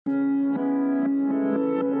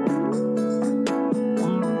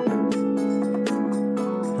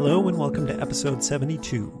Hello and welcome to episode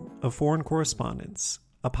 72 of Foreign Correspondents,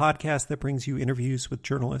 a podcast that brings you interviews with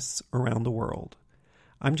journalists around the world.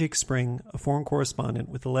 I'm Jake Spring, a foreign correspondent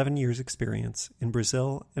with 11 years' experience in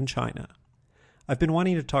Brazil and China. I've been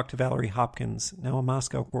wanting to talk to Valerie Hopkins, now a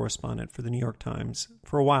Moscow correspondent for the New York Times,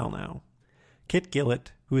 for a while now. Kit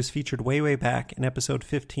Gillett, who was featured way back in episode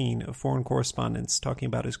 15 of Foreign Correspondents talking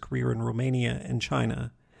about his career in Romania and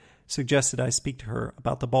China, suggested I speak to her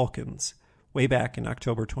about the Balkans, way back in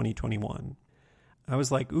October 2021. I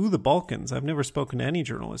was like, ooh, the Balkans. I've never spoken to any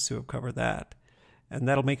journalists who have covered that, and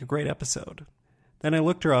that'll make a great episode. Then I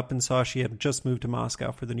looked her up and saw she had just moved to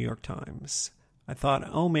Moscow for the New York Times. I thought,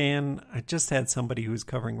 oh man, I just had somebody who was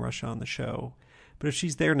covering Russia on the show. But if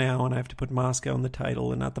she's there now and I have to put Moscow in the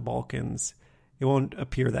title and not the Balkans, it won't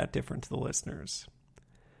appear that different to the listeners.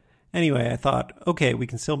 Anyway, I thought, okay, we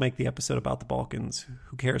can still make the episode about the Balkans.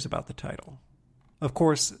 Who cares about the title? Of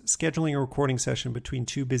course, scheduling a recording session between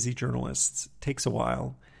two busy journalists takes a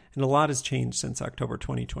while, and a lot has changed since October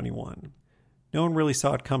 2021. No one really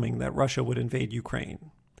saw it coming that Russia would invade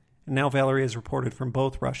Ukraine. And now Valerie has reported from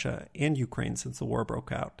both Russia and Ukraine since the war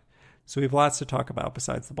broke out. So we have lots to talk about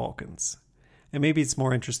besides the Balkans. And maybe it's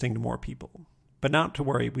more interesting to more people. But not to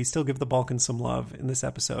worry, we still give the Balkans some love in this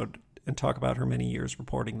episode and talk about her many years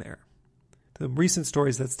reporting there. The recent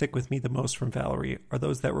stories that stick with me the most from Valerie are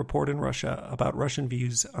those that report in Russia about Russian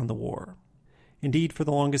views on the war. Indeed, for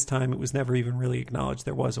the longest time, it was never even really acknowledged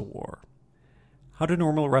there was a war. How do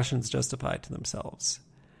normal Russians justify it to themselves?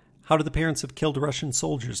 How do the parents of killed Russian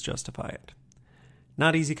soldiers justify it?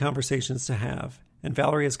 Not easy conversations to have, and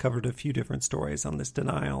Valerie has covered a few different stories on this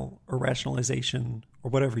denial or rationalization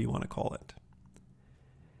or whatever you want to call it.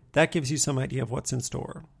 That gives you some idea of what's in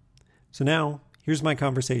store. So now, here's my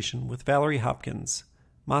conversation with Valerie Hopkins,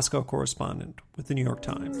 Moscow correspondent with the New York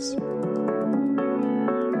Times.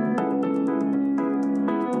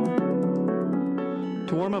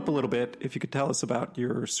 To warm up a little bit, if you could tell us about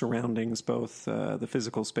your surroundings, both the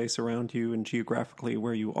physical space around you and geographically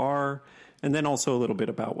where you are, and then also a little bit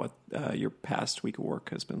about what your past week of work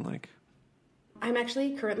has been like. I'm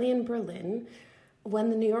actually currently in Berlin. When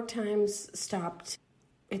the New York Times stopped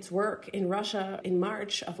its work in Russia in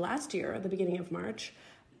March of last year, at the beginning of March,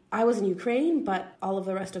 I was in Ukraine, but all of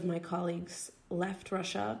the rest of my colleagues left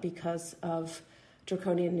Russia because of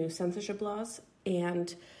draconian new censorship laws.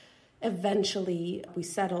 And eventually we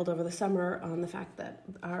settled over the summer on the fact that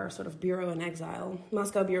our sort of bureau in exile,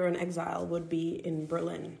 Moscow bureau in exile, would be in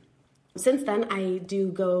Berlin. Since then, I do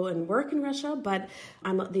go and work in Russia, but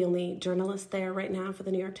I'm the only journalist there right now for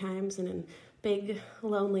the New York Times in a big,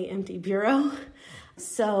 lonely, empty bureau.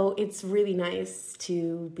 So it's really nice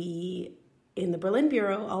to be in the Berlin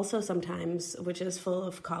bureau also sometimes, which is full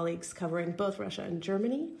of colleagues covering both Russia and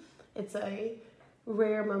Germany. It's a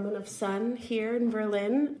rare moment of sun here in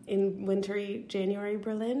Berlin, in wintry January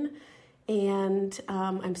Berlin. And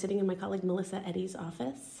I'm sitting in my colleague Melissa Eddy's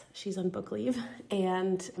office. She's on book leave,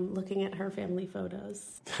 and I'm looking at her family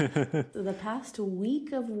photos. The past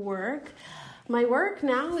week of work, my work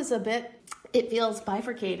now is it feels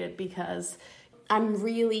bifurcated because I'm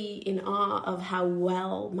really in awe of how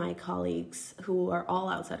well my colleagues, who are all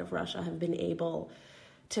outside of Russia, have been able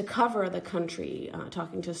to cover the country,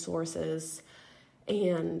 talking to sources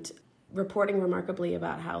and reporting remarkably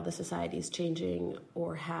about how the society is changing,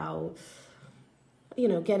 or how,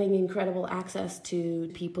 getting incredible access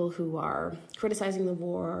to people who are criticizing the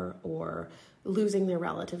war or losing their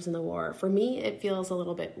relatives in the war. For me, it feels a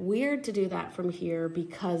little bit weird to do that from here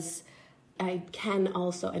because I can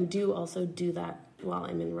also and do that while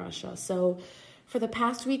I'm in Russia. So for the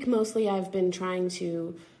past week, mostly I've been trying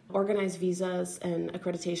to organize visas and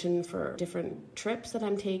accreditation for different trips that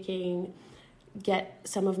I'm taking, get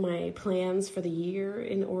some of my plans for the year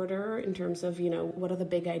in order in terms of, what are the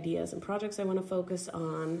big ideas and projects I want to focus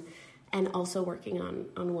on, and also working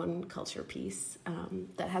on one culture piece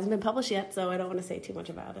that hasn't been published yet, so I don't want to say too much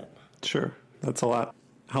about it. Sure, that's a lot.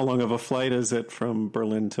 How long of a flight is it from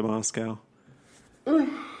Berlin to Moscow?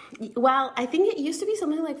 Well, I think it used to be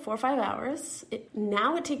something like 4 or 5 hours.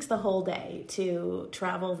 Now it takes the whole day to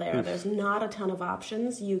travel there. Oof. There's not a ton of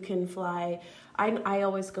options. You can fly. I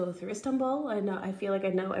always go through Istanbul. I feel like I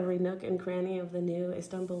know every nook and cranny of the new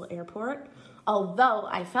Istanbul airport. Although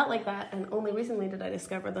I felt like that, and only recently did I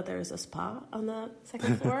discover that there is a spa on the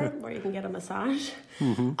second floor where you can get a massage.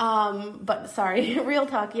 Mm-hmm. But sorry, real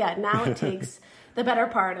talk. Yeah, now it takes the better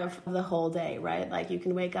part of the whole day, right? Like you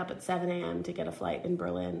can wake up at 7 a.m. to get a flight in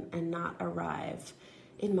Berlin and not arrive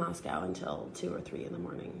in Moscow until 2 or 3 in the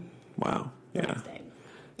morning. Wow. The next day.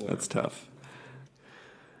 Yeah. That's tough.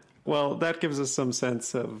 Well, that gives us some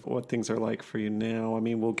sense of what things are like for you now. I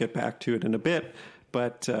mean, we'll get back to it in a bit,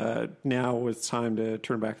 But now it's time to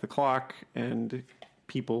turn back the clock, and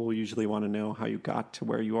people usually want to know how you got to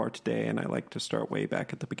where you are today, and I like to start way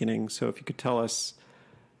back at the beginning. So if you could tell us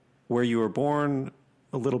where you were born,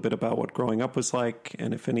 a little bit about what growing up was like,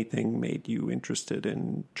 and if anything made you interested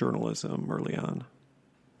in journalism early on.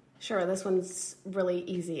 Sure, this one's really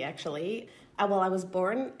easy, actually. Well, I was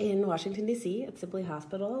born in Washington, D.C. at Sibley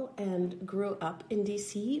Hospital and grew up in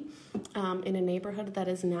D.C. In a neighborhood that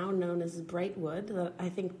is now known as Brightwood, that I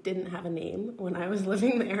think didn't have a name when I was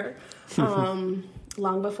living there,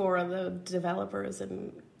 long before the developers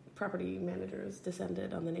and property managers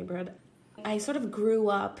descended on the neighborhood. I sort of grew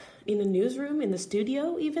up in a newsroom, in the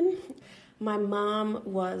studio even. My mom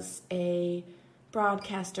was a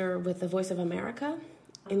broadcaster with the Voice of America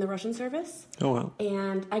in the Russian service. Oh, wow.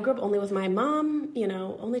 And I grew up only with my mom,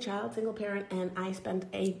 only child, single parent, and I spent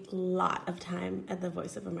a lot of time at the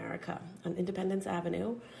Voice of America on Independence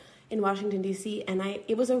Avenue in Washington, D.C., and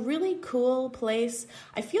it was a really cool place.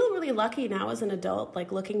 I feel really lucky now as an adult,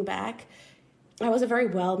 looking back. I was a very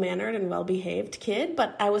well-mannered and well-behaved kid,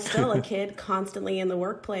 but I was still a kid constantly in the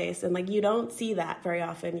workplace, and you don't see that very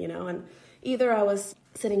often, and either I was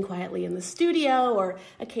sitting quietly in the studio or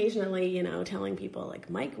occasionally, telling people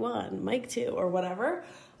mic 1, mic 2 or whatever,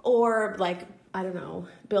 or I don't know,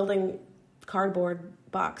 building cardboard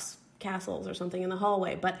box castles or something in the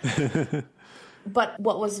hallway. But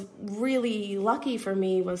what was really lucky for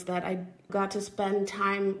me was that I got to spend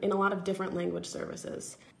time in a lot of different language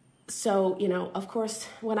services. So, of course,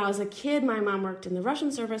 when I was a kid, my mom worked in the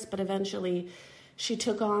Russian service, but eventually she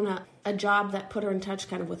took on a job that put her in touch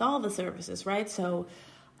kind of with all the services, right? So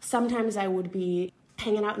sometimes I would be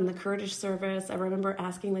hanging out in the Kurdish service. I remember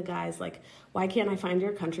asking the guys, why can't I find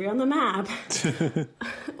your country on the map?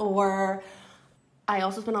 Or I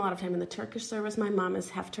also spent a lot of time in the Turkish service. My mom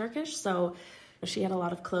is half Turkish, so she had a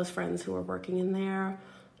lot of close friends who were working in there.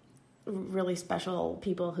 Really special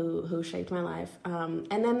people who shaped my life. And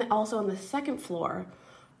then also on the second floor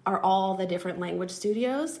are all the different language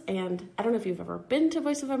studios. And I don't know if you've ever been to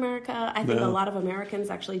Voice of America. I think a lot of Americans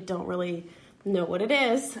actually don't really know what it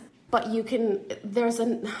is. But I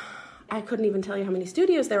couldn't even tell you how many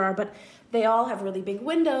studios there are, but they all have really big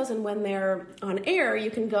windows. And when they're on air, you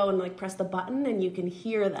can go and press the button and you can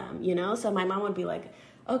hear them, So my mom would be like,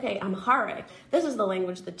 okay, Amharic, this is the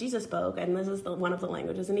language that Jesus spoke, and this is one of the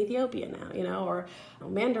languages in Ethiopia now, or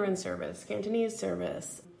Mandarin service, Cantonese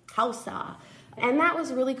service, Hausa. And that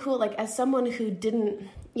was really cool. As someone who didn't,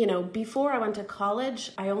 before I went to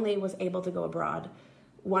college, I only was able to go abroad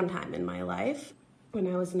one time in my life when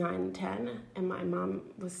I was 9, 10, and my mom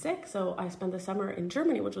was sick, so I spent the summer in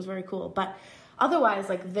Germany, which was very cool. But otherwise,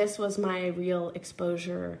 this was my real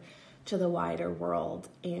exposure to the wider world,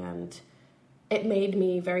 and it made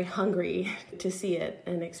me very hungry to see it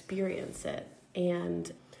and experience it. And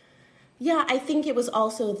yeah, I think it was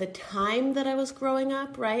also the time that I was growing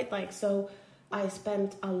up, right? So I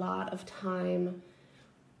spent a lot of time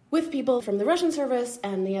with people from the Russian service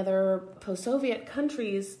and the other post-Soviet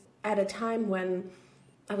countries at a time when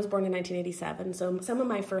I was born in 1987. So some of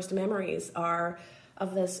my first memories are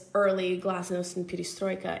of this early glasnost and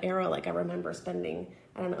perestroika era. I remember spending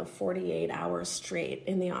 48 hours straight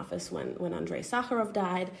in the office when Andrei Sakharov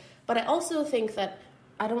died. But I also think that,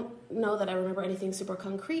 I don't know that I remember anything super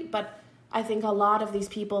concrete, but I think a lot of these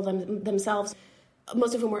people themselves,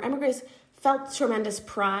 most of whom were emigres, felt tremendous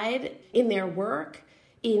pride in their work.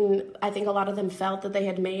 I think a lot of them felt that they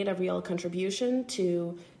had made a real contribution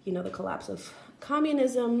to, the collapse of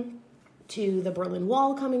communism, to the Berlin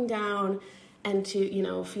Wall coming down, and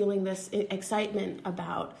to, feeling this excitement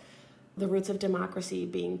about the roots of democracy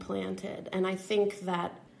being planted. And I think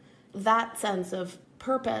that sense of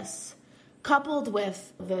purpose, coupled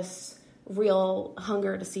with this real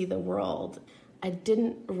hunger to see the world, I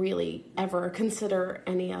didn't really ever consider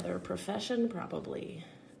any other profession, probably.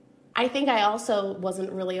 I think I also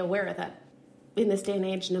wasn't really aware that in this day and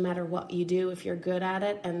age, no matter what you do, if you're good at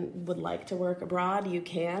it and would like to work abroad, you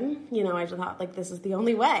can. I just thought, this is the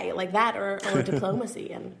only way, that or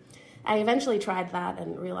diplomacy. And I eventually tried that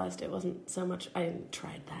and realized it wasn't so much. I didn't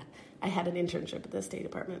try that. I had an internship at the State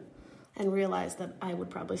Department and realized that I would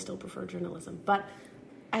probably still prefer journalism. But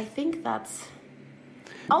I think that's...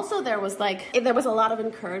 Also, there was a lot of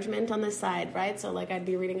encouragement on this side, right? So I'd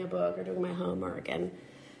be reading a book or doing my homework, and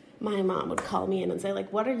my mom would call me in and say,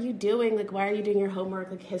 what are you doing? Why are you doing your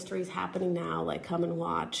homework? History's happening now. Come and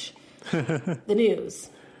watch the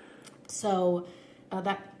news. So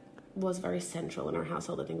that was very central in our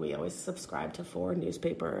household. I think we always subscribed to 4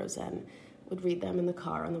 newspapers and would read them in the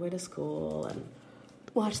car on the way to school and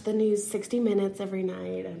watch the news 60 Minutes every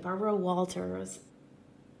night and Barbara Walters.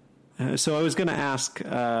 So I was going to ask,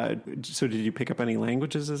 so did you pick up any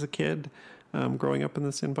languages as a kid growing up in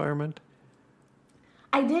this environment?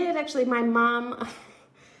 I did, actually. My mom,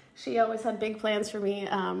 she always had big plans for me.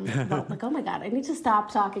 Well, like, oh my God, I need to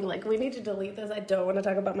stop talking. Like, we need to delete this. I don't want to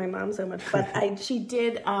talk about my mom so much. But she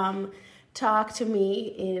did talk to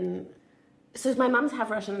me in... So my mom's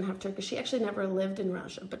half Russian and half Turkish. She actually never lived in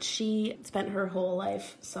Russia, but she spent her whole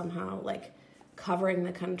life somehow, like, covering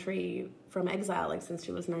the country from exile, like, since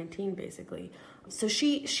she was 19, basically. So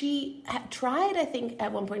she had tried, I think,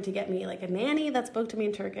 at one point to get me, like, a nanny that spoke to me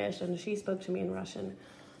in Turkish, and she spoke to me in Russian.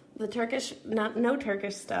 The Turkish, no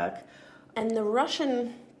Turkish stuck. And the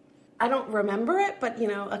Russian, I don't remember it, but,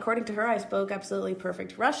 according to her, I spoke absolutely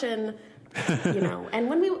perfect Russian, And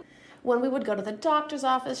when we would go to the doctor's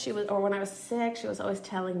office, or when I was sick, she was always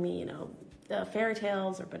telling me, the fairy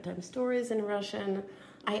tales or bedtime stories in Russian.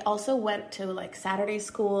 I also went to, like, Saturday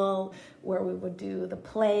school where we would do the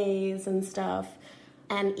plays and stuff.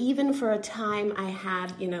 And even for a time, I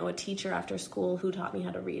had, a teacher after school who taught me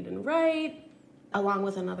how to read and write, along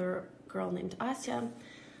with another girl named Austria.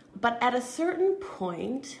 But at a certain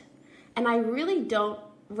point, and I really don't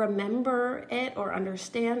remember it or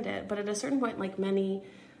understand it, but at a certain point, like many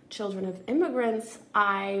children of immigrants,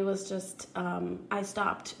 I was just, I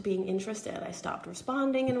stopped being interested. I stopped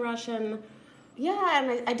responding in Russian. Yeah,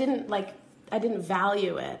 and I didn't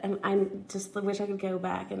value it. And I just wish I could go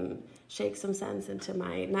back and shake some sense into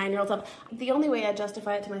my 9-year-old self. The only way I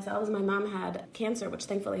justify it to myself is my mom had cancer, which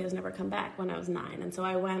thankfully has never come back, when I was 9. And so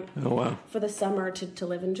I went for the summer to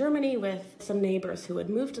live in Germany with some neighbors who had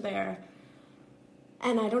moved there.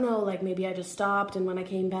 And I don't know, like, maybe I just stopped, and when I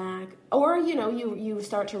came back, or, you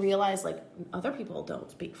start to realize, like, other people don't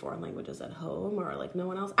speak foreign languages at home, or, like, no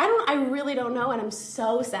one else. I really don't know, and I'm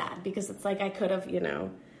so sad, because it's like I could have,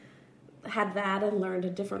 had that and learned a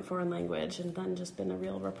different foreign language and then just been a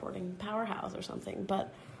real reporting powerhouse or something.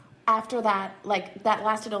 But after that, like, that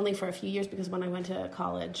lasted only for a few years, because when I went to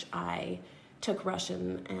college, I took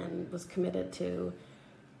Russian and was committed to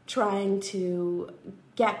trying to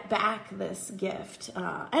get back this gift,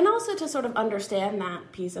 and also to sort of understand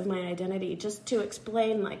that piece of my identity, just to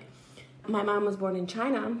explain, like, my mom was born in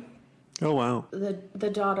China. Oh, wow. The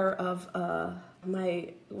daughter of my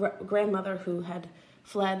grandmother, who had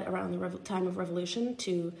fled around the time of revolution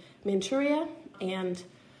to Manchuria, and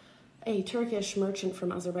a Turkish merchant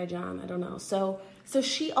from Azerbaijan, I don't know. So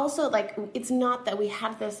she also, like, it's not that we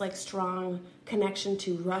had this, like, strong connection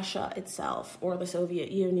to Russia itself or the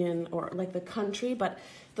Soviet Union or, like, the country, but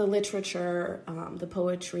the literature, the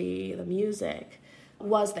poetry, the music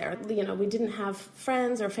was there. We didn't have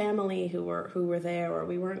friends or family who were there, or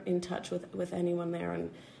we weren't in touch with anyone there.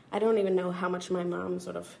 And I don't even know how much my mom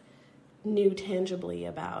sort of knew tangibly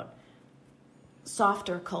about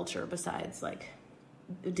softer culture besides, like,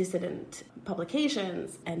 dissident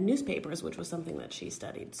publications and newspapers, which was something that she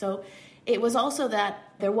studied. So it was also that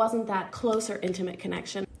there wasn't that close or intimate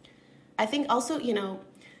connection. I think also,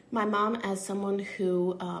 my mom, as someone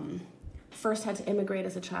who first had to immigrate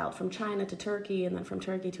as a child from China to Turkey and then from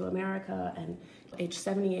Turkey to America, and age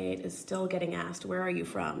 78 is still getting asked, where are you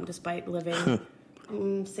from, despite living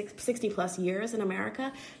 60 plus years in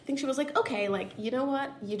America. I think she was like, okay, like, you know what?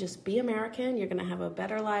 You just be American. You're going to have a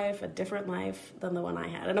better life, a different life than the one I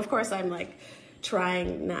had. And of course, I'm, like,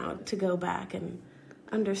 trying now to go back and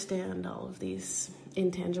understand all of these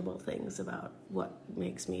intangible things about what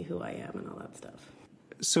makes me who I am and all that stuff.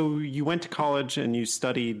 So you went to college and you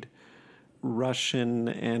studied Russian,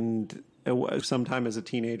 and sometime as a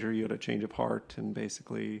teenager you had a change of heart and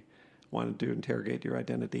basically wanted to interrogate your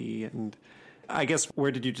identity. And I guess,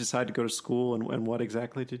 where did you decide to go to school, and what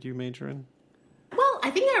exactly did you major in? Well, I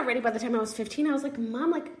think already by the time I was 15, I was like, Mom,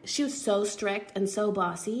 like, she was so strict and so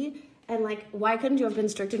bossy. And, like, why couldn't you have been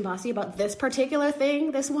strict and bossy about this particular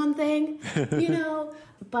thing, this one thing,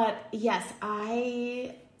 But, yes,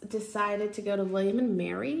 I decided to go to William and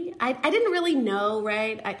Mary. I didn't really know,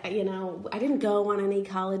 right? I didn't go on any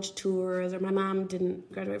college tours, or my mom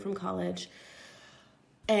didn't graduate from college.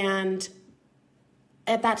 And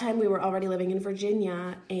at that time, we were already living in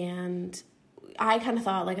Virginia, and I kind of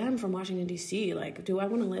thought, like, I'm from Washington, D.C., like, do I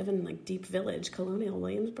want to live in, like, Deep Village, Colonial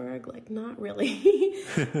Williamsburg? Like, not really.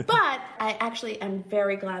 But I actually am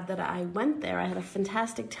very glad that I went there. I had a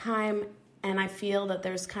fantastic time, and I feel that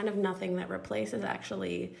there's kind of nothing that replaces,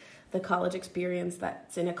 actually, the college experience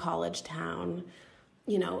that's in a college town.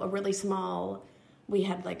 A really small, we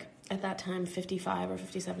had, like, at that time, 5,500 or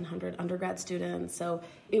 5,700 undergrad students. So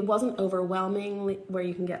it wasn't overwhelming where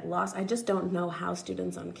you can get lost. I just don't know how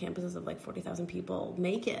students on campuses of, like, 40,000 people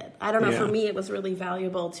make it. I don't know. Yeah. For me, it was really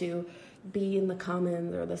valuable to be in the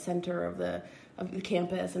commons or the center of the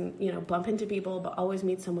campus and, bump into people, but always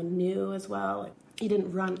meet someone new as well. You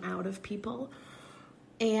didn't run out of people.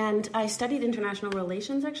 And I studied international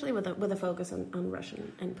relations, actually, with a focus on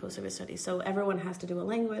Russian and post-Soviet studies. So everyone has to do a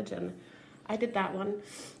language, and I did that one.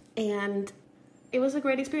 And it was a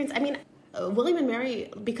great experience. I mean, William and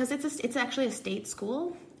Mary, because it's actually a state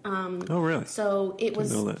school. Oh, really? So it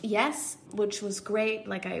was, yes, which was great.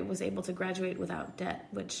 Like, I was able to graduate without debt,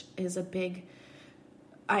 which is a big...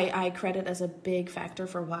 I credit as a big factor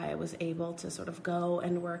for why I was able to sort of go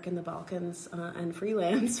and work in the Balkans and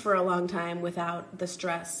freelance for a long time without the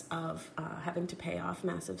stress of having to pay off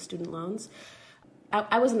massive student loans.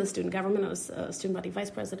 I was in the student government. I was a student body vice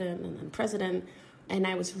president and then president. And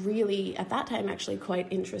I was really, at that time, actually quite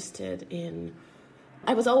interested in...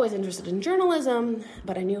 I was always interested in journalism,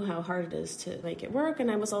 but I knew how hard it is to make it work. And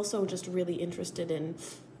I was also just really interested in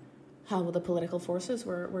how the political forces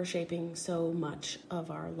were shaping so much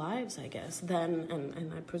of our lives, I guess, then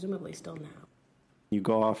and I presumably still now. You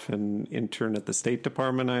go off and intern at the State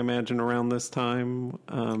Department, I imagine, around this time.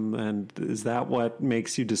 And is that what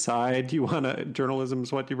makes you decide journalism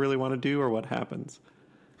is what you really want to do, or what happens?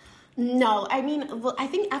 No, I mean, I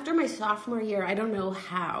think after my sophomore year, I don't know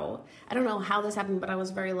how this happened, but I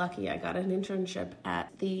was very lucky. I got an internship at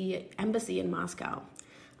the embassy in Moscow.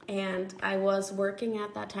 And I was working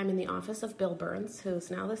at that time in the office of Bill Burns, who's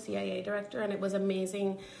now the CIA director, and it was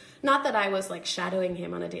amazing. Not that I was like shadowing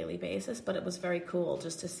him on a daily basis, but it was very cool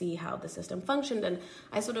just to see how the system functioned. And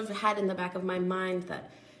I sort of had in the back of my mind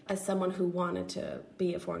that as someone who wanted to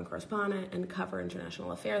be a foreign correspondent and cover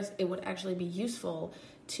international affairs, it would actually be useful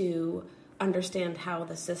to understand how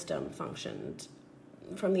the system functioned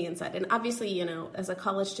from the inside. And obviously, as a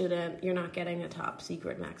college student, you're not getting a top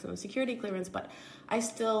secret maximum security clearance, but I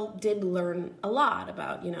still did learn a lot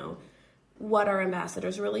about, what are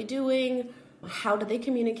ambassadors really doing? How do they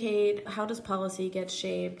communicate? How does policy get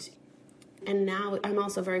shaped? And now I'm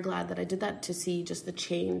also very glad that I did that to see just the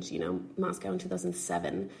change. Moscow in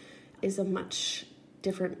 2007 is a much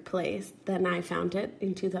different place than I found it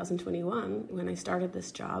in 2021 when I started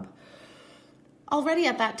this job. Already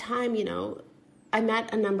at that time, I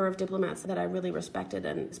met a number of diplomats that I really respected,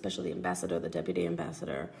 and especially the ambassador, the deputy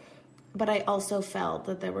ambassador. But I also felt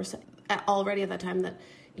that there were already at that time that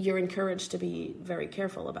you're encouraged to be very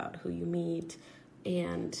careful about who you meet,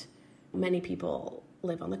 and many people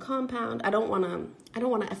live on the compound. I don't want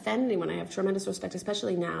to offend anyone. I have tremendous respect,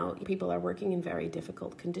 especially now. People are working in very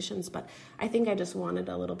difficult conditions, but I think I just wanted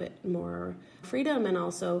a little bit more freedom, and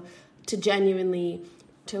also to genuinely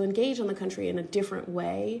to engage in the country in a different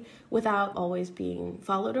way without always being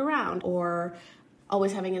followed around or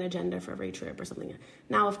always having an agenda for every trip or something.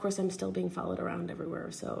 Now, of course, I'm still being followed around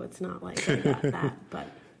everywhere, so it's not like I got that. But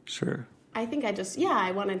sure. I think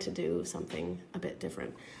I wanted to do something a bit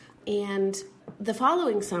different. And the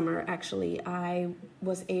following summer, actually, I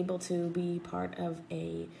was able to be part of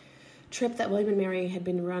a trip that William and Mary had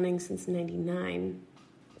been running since '99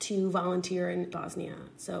 to volunteer in Bosnia.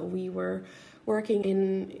 So we were working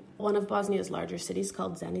in one of Bosnia's larger cities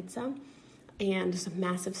called Zenica, and there's a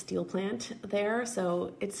massive steel plant there,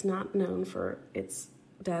 so it's not known for its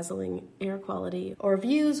dazzling air quality or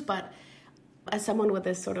views, but as someone with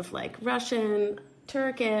this sort of like Russian,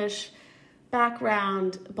 Turkish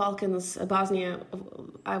background, Balkans, Bosnia,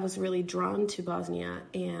 I was really drawn to Bosnia,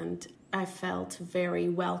 and I felt very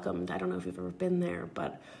welcomed. I don't know if you've ever been there,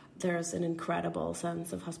 but there's an incredible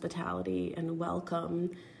sense of hospitality and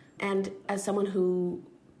welcome. And as someone who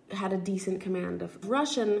had a decent command of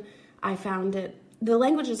Russian, I found the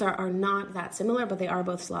languages are not that similar, but they are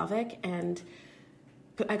both Slavic, and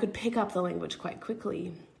I could pick up the language quite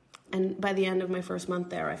quickly. And by the end of my first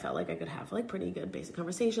month there, I felt like I could have like pretty good basic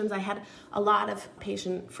conversations. I had a lot of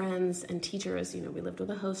patient friends and teachers. We lived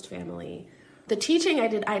with a host family. The teaching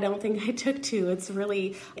I don't think I took to. It's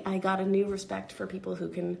really, I got a new respect for people who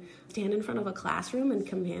can stand in front of a classroom and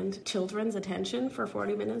command children's attention for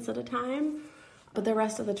 40 minutes at a time. But the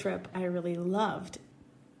rest of the trip I really loved.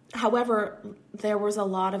 However, there was a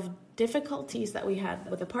lot of difficulties that we had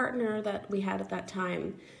with a partner that we had at that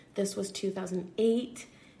time. This was 2008,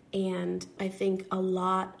 and I think a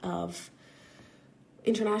lot of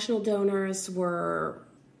international donors were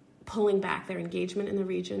pulling back their engagement in the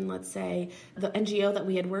region. Let's say the NGO that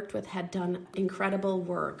we had worked with had done incredible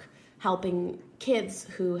work helping kids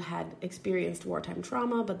who had experienced wartime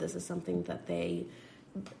trauma, but this is something that they,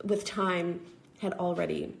 with time, had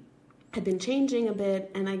been changing a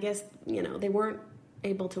bit, and I guess, they weren't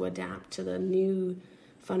able to adapt to the new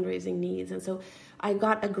fundraising needs. And so I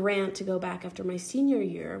got a grant to go back after my senior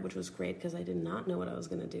year, which was great because I did not know what I was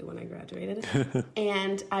going to do when I graduated.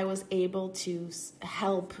 And I was able to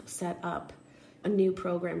help set up a new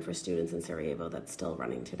program for students in Sarajevo that's still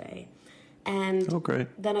running today. And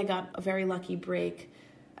then I got a very lucky break.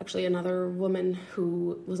 Actually, another woman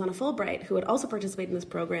who was on a Fulbright who had also participated in this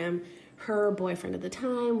program, her boyfriend at the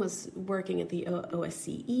time was working at the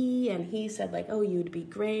OSCE, and he said, like, oh, you'd be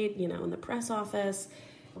great, in the press office.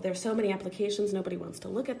 There's so many applications, nobody wants to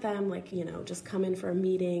look at them. Like, just come in for a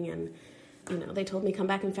meeting. And, they told me, come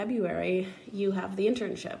back in February, you have the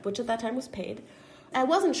internship, which at that time was paid. I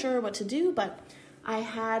wasn't sure what to do, but I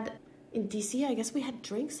had... in DC, I guess we had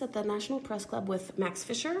drinks at the National Press Club with Max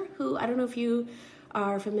Fisher, who I don't know if you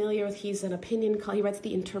are familiar with. He's an opinion column. He writes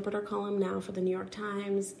the Interpreter column now for the New York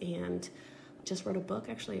Times and just wrote a book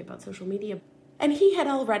actually about social media. And he had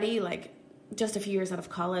already, just a few years out of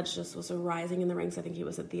college, just was rising in the ranks. I think he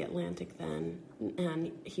was at The Atlantic then,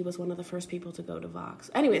 and he was one of the first people to go to Vox.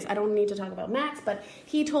 Anyways, I don't need to talk about Max, but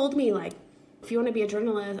he told me, if you want to be a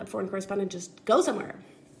journalist, a foreign correspondent, just go somewhere.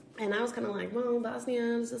 And I was kind of like, well, Bosnia,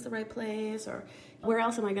 is this the right place? Or where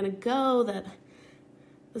else am I going to go?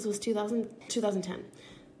 This was 2010.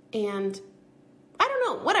 And I don't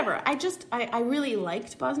know, whatever. I really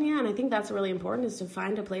liked Bosnia, and I think that's really important, is to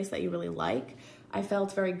find a place that you really like. I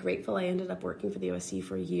felt very grateful. I ended up working for the OSCE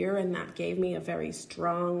for a year, and that gave me a very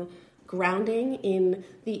strong grounding in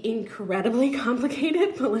the incredibly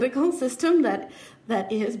complicated political system that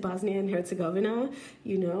is Bosnia and Herzegovina,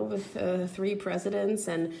 with 3 presidents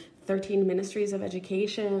and 13 ministries of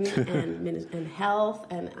education and health,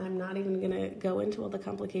 and I'm not even going to go into all the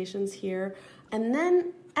complications here. And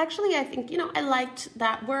then, actually, I think, I liked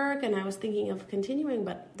that work, and I was thinking of continuing,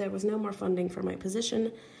 but there was no more funding for my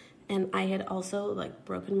position. And I had also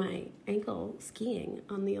broken my ankle skiing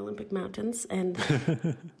on the Olympic mountains, and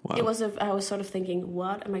wow. I was sort of thinking,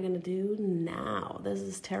 what am I going to do now? This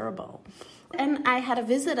is terrible. And I had a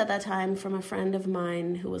visit at that time from a friend of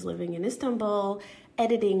mine who was living in Istanbul,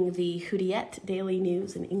 editing the Hürriyet daily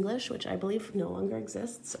news in English, which I believe no longer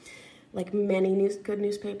exists, like many good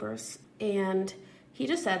newspapers. And he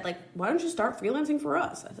just said, why don't you start freelancing for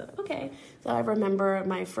us? I said, okay. So I remember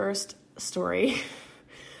my first story.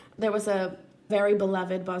 There was a very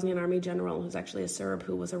beloved Bosnian army general who's actually a Serb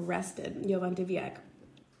who was arrested, Jovan Divjak,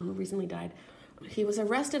 who recently died. He was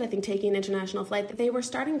arrested, I think, taking an international flight. They were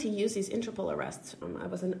starting to use these Interpol arrests.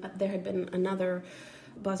 There had been another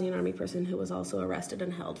Bosnian army person who was also arrested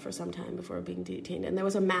and held for some time before being detained. And there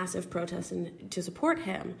was a massive protest to support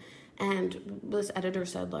him. And this editor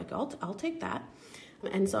said, I'll take that.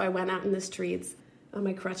 And so I went out in the streets on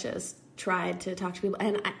my crutches, tried to talk to people.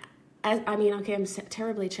 And I'm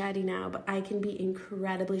terribly chatty now, but I can be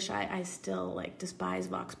incredibly shy. I still despise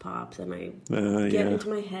Vox Pops, and I get into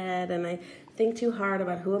my head, and I think too hard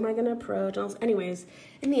about who am I going to approach. Anyways,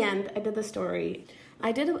 in the end, I did the story.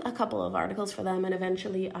 I did a couple of articles for them, and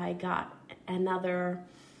eventually I got another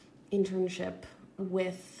internship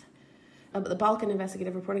with the Balkan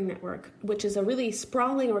Investigative Reporting Network, which is a really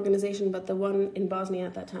sprawling organization, but the one in Bosnia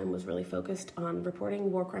at that time was really focused on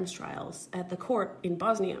reporting war crimes trials at the court in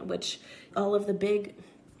Bosnia, which all of the big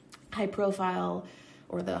high-profile,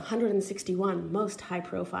 or the 161 most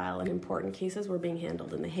high-profile and important cases were being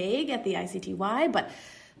handled in The Hague at the ICTY, but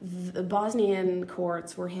the Bosnian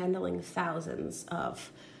courts were handling thousands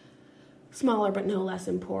of smaller but no less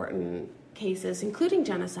important cases, including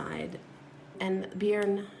genocide. And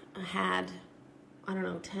Björn had,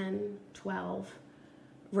 10, 12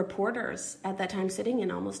 reporters at that time sitting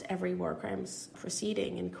in almost every war crimes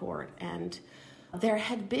proceeding in court. And there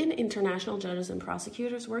had been international judges and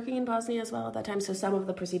prosecutors working in Bosnia as well at that time, so some of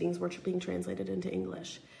the proceedings were being translated into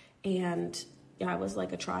English. And I was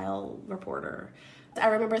a trial reporter. I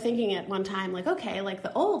remember thinking at one time,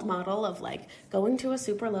 the old model of going to a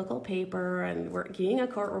super local paper and being a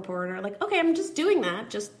court reporter, okay, I'm just doing that,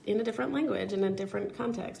 just in a different language, in a different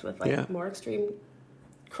context with more extreme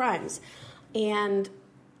crimes. And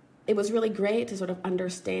it was really great to sort of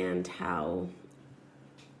understand how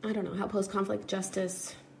post-conflict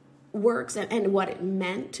justice works and what it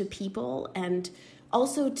meant to people, and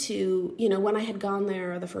also to, when I had gone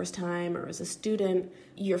there the first time or as a student,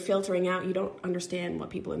 you're filtering out, you don't understand what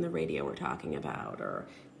people in the radio were talking about, or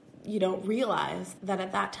you don't realize that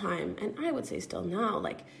at that time, and I would say still now,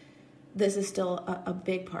 this is still a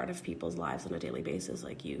big part of people's lives on a daily basis.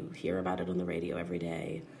 You hear about it on the radio every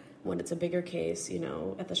day. When it's a bigger case,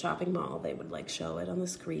 at the shopping mall, they would show it on the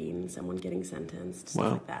screen, someone getting sentenced,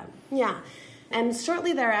 stuff like that. Yeah. And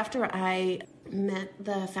shortly thereafter, I met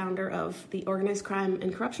the founder of the Organized Crime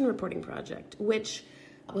and Corruption Reporting Project, which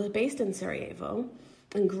was based in Sarajevo.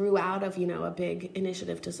 and grew out of, a big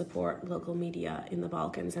initiative to support local media in the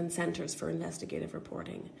Balkans and centers for investigative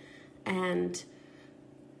reporting. And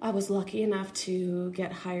I was lucky enough to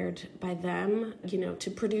get hired by them,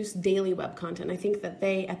 to produce daily web content. I think that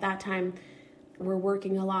they, at that time, were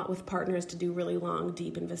working a lot with partners to do really long,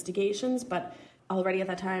 deep investigations, but already at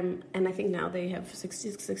that time, and I think now they have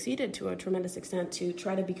succeeded to a tremendous extent to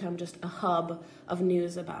try to become just a hub of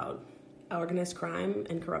news about organized crime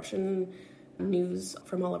and corruption, news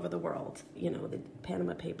from all over the world, the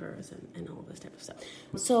Panama Papers and all this type of stuff.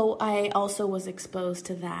 So I also was exposed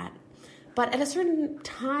to that. But at a certain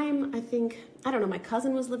time, I don't know, my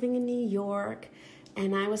cousin was living in New York,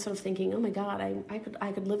 and I was sort of thinking, oh my God,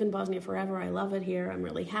 I could live in Bosnia forever. I love it here. I'm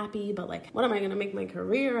really happy. But what am I going to make my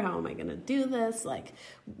career? How am I going to do this?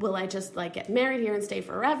 Will I just get married here and stay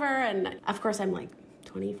forever? And of course, I'm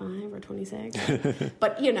 25 or 26.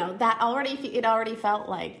 But that already felt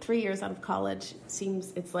like 3 years out of college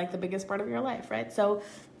it's the biggest part of your life, right? So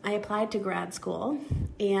I applied to grad school,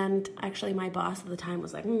 and actually my boss at the time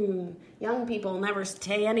was like, young people never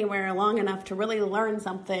stay anywhere long enough to really learn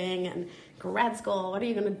something, and grad school, what are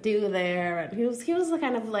you going to do there? And he was the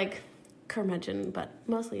kind of curmudgeon, but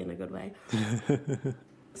mostly in a good way.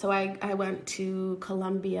 So I went to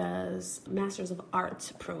Columbia's Masters of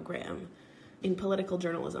Arts program in political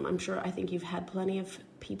journalism. I think you've had plenty of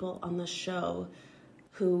people on the show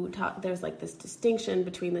who talk, there's this distinction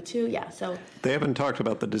between the two. Yeah, so they haven't talked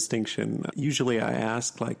about the distinction. Usually I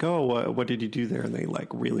ask what did you do there? And they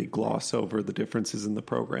really gloss over the differences in the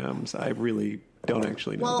programs. I really don't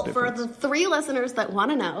actually know the difference. Well, for the 3 listeners that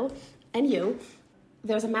want to know, and you,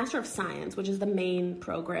 there's a Master of Science, which is the main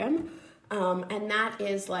program. And that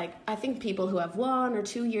is I think people who have 1 or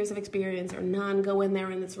 2 years of experience or none go in there,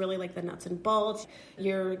 and it's really the nuts and bolts.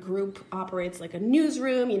 Your group operates like a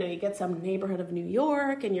newsroom. You get some neighborhood of New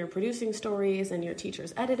York, and you're producing stories, and your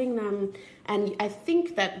teacher's editing them. And I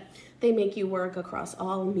think that they make you work across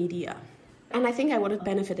all media. And I think I would have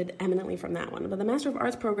benefited eminently from that one. But the Master of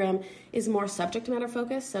Arts program is more subject matter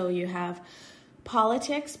focused. So you have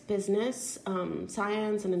politics, business,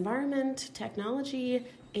 science and environment, technology,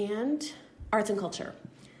 and arts and culture.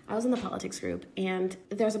 I was in the politics group, and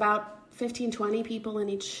there's about 15, 20 people in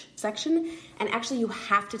each section, and actually you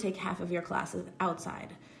have to take half of your classes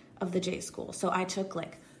outside of the J school. So I took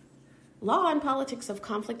law and politics of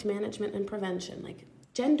conflict management and prevention,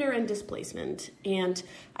 gender and displacement, and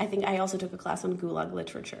I think I also took a class on Gulag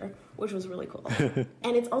literature, which was really cool.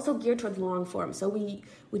 And it's also geared towards long form, so we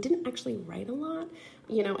didn't actually write a lot.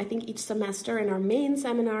 I think each semester in our main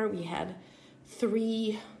seminar we had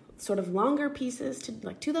 3 sort of longer pieces to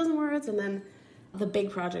 2,000 words, and then the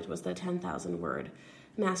big project was the 10,000 word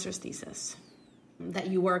master's thesis that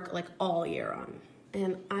you work all year on.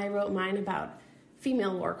 And I wrote mine about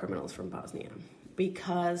female war criminals from Bosnia,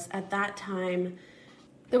 because at that time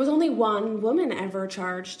there was only one woman ever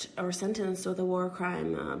charged or sentenced with a war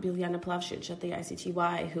crime, Biljana Plavšić at the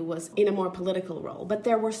ICTY, who was in a more political role. But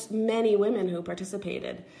there were many women who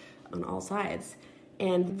participated on all sides.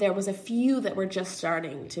 And there was a few that were just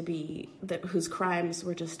starting to be, whose crimes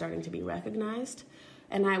were just starting to be recognized.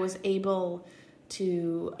 And I was able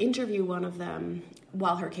to interview one of them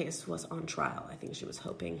while her case was on trial. I think she was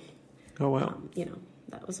hoping. Oh, wow.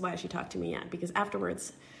 That was why she talked to me, because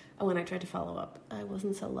afterwards, when I tried to follow up, I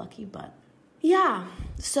wasn't so lucky, but yeah.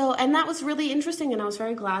 So, and that was really interesting, and I was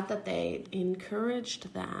very glad that they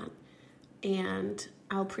encouraged that. And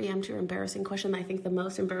I'll preempt your embarrassing question. I think the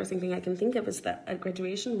most embarrassing thing I can think of is that at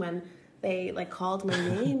graduation when they called my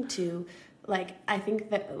name to I think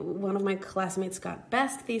that one of my classmates got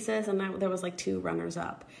best thesis, and there was 2 runners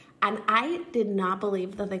up. And I did not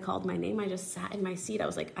believe that they called my name. I just sat in my seat. I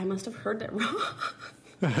was I must have heard it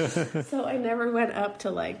wrong. So I never went up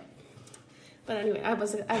to but anyway, I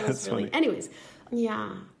was That's really, funny. anyways,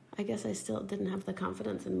 yeah. I guess I still didn't have the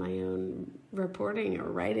confidence in my own reporting or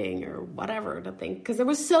writing or whatever to think, because there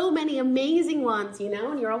were so many amazing ones,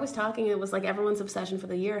 and you're always talking. It was everyone's obsession for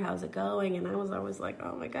the year. How's it going? And I was always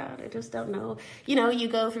oh my God, I just don't know. You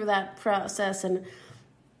go through that process, and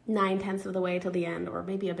 9/10 of the way till the end, or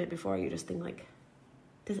maybe a bit before, you just think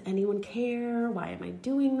does anyone care? Why am I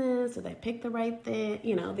doing this? Did I pick the right thing?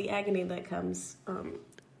 The agony that comes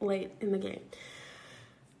late in the game.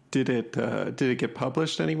 Did it get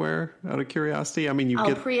published anywhere, out of curiosity?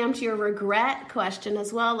 I'll preempt your regret question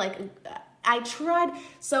as well. I tried.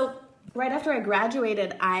 So right after I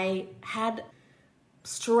graduated, I had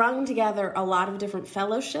strung together a lot of different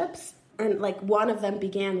fellowships, and one of them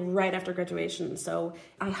began right after graduation. So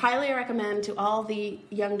I highly recommend to all the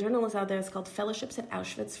young journalists out there, it's called Fellowships at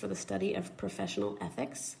Auschwitz for the Study of Professional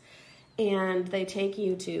Ethics. And they take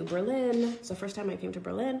you to Berlin. It's the first time I came to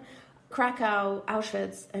Berlin, Krakow,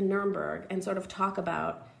 Auschwitz, and Nuremberg, and sort of talk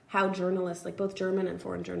about how journalists, like both German and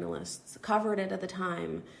foreign journalists, covered it at the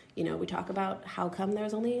time. You know, we talk about how come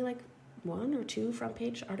there's only like 1 or 2 front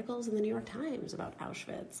page articles in the New York Times about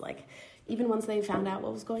Auschwitz, like even once they found out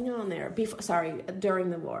what was going on there, during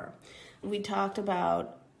the war. We talked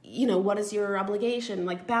about, you know, what is your obligation,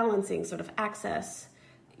 like balancing sort of access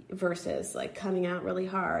versus like coming out really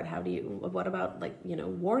hard. What about like, you know,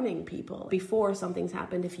 warning people before something's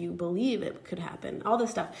happened if you believe it could happen, all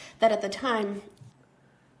this stuff that at the time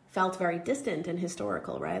felt very distant and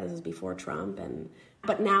historical, right? This is before Trump,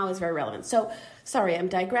 but now is very relevant. So, sorry, I'm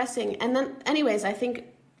digressing. And then, anyways, I think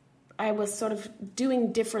I was sort of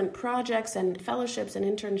doing different projects and fellowships and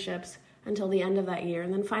internships until the end of that year.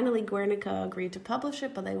 And then finally, Guernica agreed to publish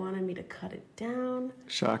it, but they wanted me to cut it down.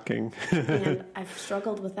 Shocking. And I've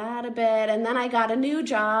struggled with that a bit. And then I got a new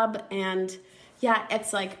job, and yeah,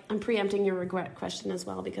 it's like, I'm preempting your regret question as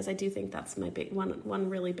well, because I do think that's my big one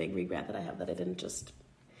really big regret that I have, that I didn't just...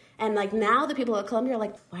 And like now the people at Columbia are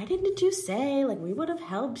like, why didn't you say, like, we would have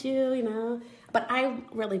helped you, you know? But I'm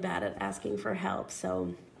really bad at asking for help.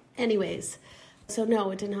 So anyways, so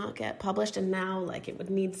no, it did not get published. And now like it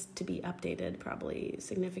would needs to be updated probably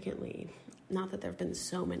significantly. Not that there have been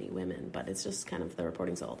so many women, but it's just kind of the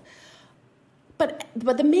reporting's old. But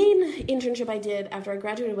the main internship I did after I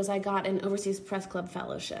graduated was I got an Overseas Press Club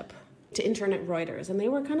fellowship to intern at Reuters. And they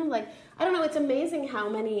were kind of like, I don't know, it's amazing how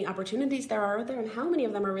many opportunities there are out there and how many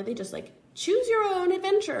of them are really just like, choose your own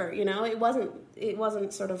adventure, you know? It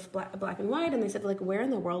wasn't sort of black and white. And they said, like, where in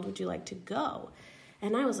the world would you like to go?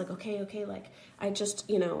 And I was like, okay, like, I just,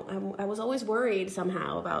 you know, I was always worried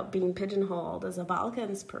somehow about being pigeonholed as a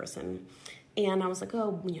Balkans person. And I was like,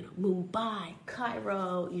 oh, you know, Mumbai,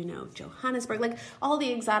 Cairo, you know, Johannesburg, like all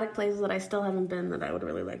the exotic places that I still haven't been that I would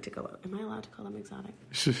really like to go. Am I allowed to call them exotic?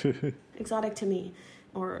 Exotic to me.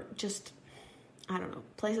 Or just, I don't know,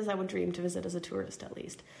 places I would dream to visit as a tourist at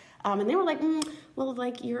least. And they were like, well,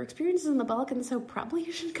 like, your experience is in the Balkans, so probably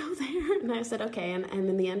you should go there. And I said, okay. And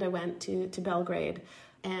in the end, I went to Belgrade,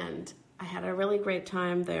 and I had a really great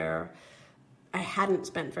time there. I hadn't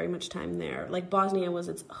spent very much time there. Like, Bosnia was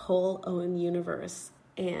its whole own universe.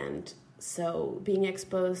 And so being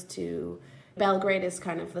exposed to Belgrade is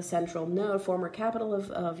kind of the central node, former capital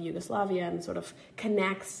of Yugoslavia, and sort of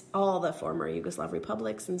connects all the former Yugoslav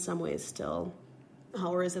republics in some ways still,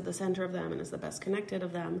 or is at the center of them and is the best connected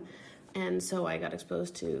of them. And so I got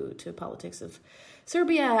exposed to politics of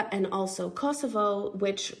Serbia and also Kosovo,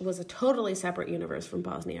 which was a totally separate universe from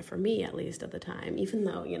Bosnia, for me at least at the time, even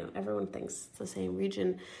though, you know, everyone thinks it's the same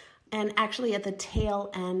region. And actually at the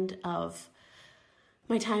tail end of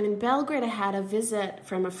my time in Belgrade, I had a visit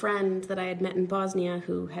from a friend that I had met in Bosnia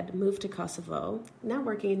who had moved to Kosovo. Now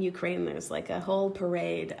working in Ukraine, there's like a whole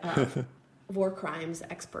parade of war crimes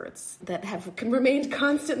experts that have remained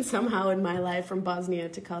constant somehow in my life, from Bosnia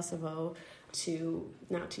to Kosovo to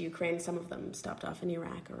now to Ukraine. Some of them stopped off in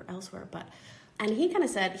Iraq or elsewhere. And he kind of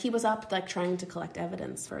said he was up like trying to collect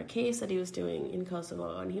evidence for a case that he was doing in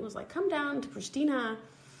Kosovo. And he was like, come down to Pristina.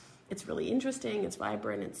 It's really interesting. It's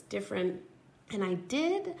vibrant. It's different. And I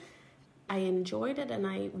did. I enjoyed it. And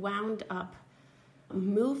I wound up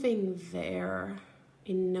moving there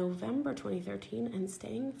in November 2013 and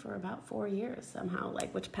staying for about 4 years somehow,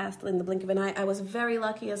 like, which passed in the blink of an eye. I was very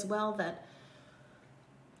lucky as well that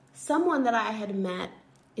someone that I had met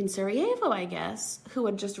in Sarajevo, I guess, who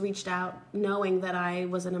had just reached out knowing that I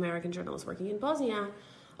was an American journalist working in Bosnia,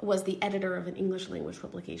 was the editor of an English language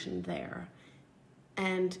publication there.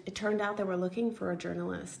 And it turned out they were looking for a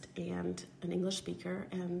journalist and an English speaker,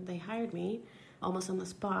 and they hired me almost on the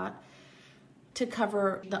spot to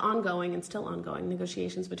cover the ongoing and still ongoing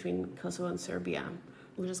negotiations between Kosovo and Serbia,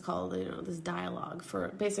 which is called, you know, this dialogue for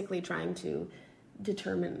basically trying to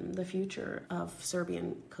determine the future of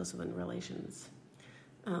Serbian-Kosovan relations,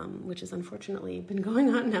 which has unfortunately been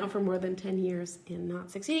going on now for more than 10 years and not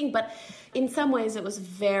succeeding. But in some ways it was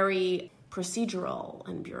very procedural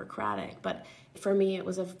and bureaucratic. But for me, it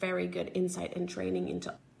was a very good insight and training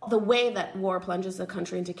into the way that war plunges the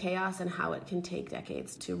country into chaos and how it can take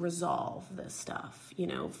decades to resolve this stuff. You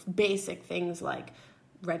know, basic things like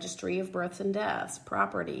registry of births and deaths,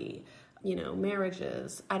 property, you know,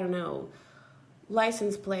 marriages, I don't know,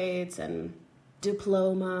 license plates and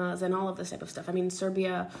diplomas and all of this type of stuff. I mean,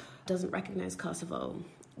 Serbia doesn't recognize Kosovo,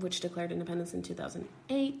 which declared independence in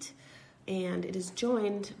 2008, and it is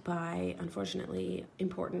joined by, unfortunately,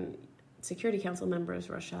 important Security Council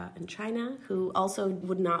members, Russia and China, who also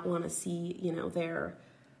would not want to see, you know, their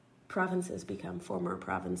provinces become former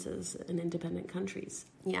provinces and independent countries.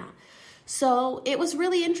 Yeah. So it was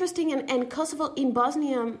really interesting. And Kosovo, in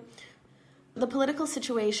Bosnia, the political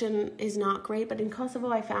situation is not great, but in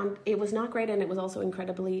Kosovo I found it was not great, and it was also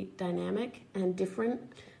incredibly dynamic and different.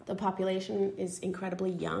 The population is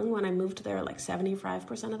incredibly young. When I moved there, like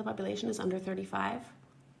 75% of the population is under 35.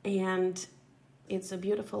 And it's a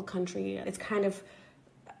beautiful country. It's kind of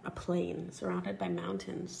a plain surrounded by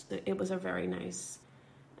mountains. It was a very nice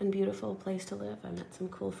and beautiful place to live. I met some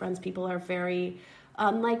cool friends. People are very,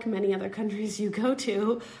 unlike many other countries you go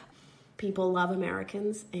to, people love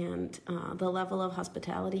Americans, and the level of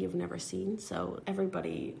hospitality you've never seen. So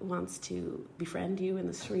everybody wants to befriend you in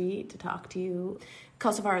the street, to talk to you.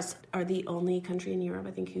 Kosovars are the only country in Europe,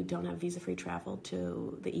 I think, who don't have visa-free travel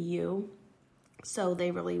to the EU. So they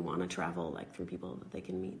really want to travel like through people that they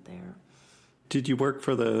can meet there. Did you work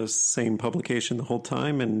for the same publication the whole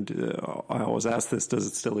time? And I always ask this, does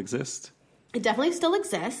it still exist? It definitely still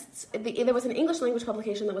exists. There was an English language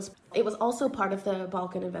publication it was also part of the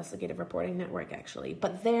Balkan Investigative Reporting Network, actually.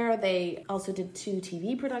 But there they also did 2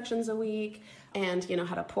 TV productions a week and,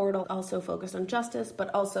 had a portal also focused on justice,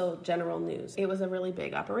 but also general news. It was a really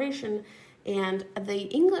big operation. And the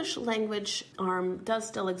English language arm does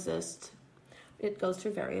still exist. It goes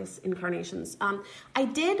through various incarnations. I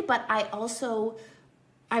did, but I also...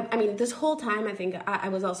 I mean, this whole time, I think I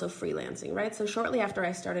was also freelancing, right? So shortly after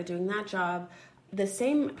I started doing that job, the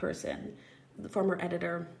same person, the former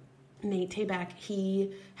editor, Nate Tabak,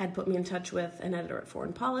 he had put me in touch with an editor at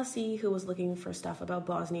Foreign Policy who was looking for stuff about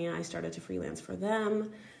Bosnia. I started to freelance for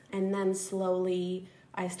them. And then slowly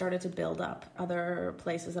I started to build up other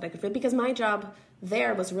places that I could fit, because my job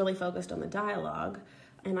there was really focused on the dialogue.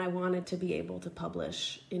 And I wanted to be able to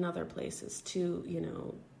publish in other places too,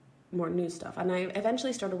 more new stuff. And I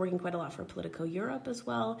eventually started working quite a lot for Politico Europe as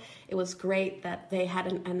well. It was great that they had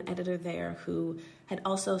an editor there who had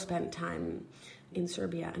also spent time in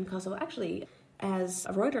Serbia and Kosovo, actually as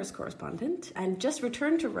a Reuters correspondent, and just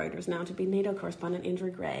returned to Reuters now to be NATO correspondent, Indra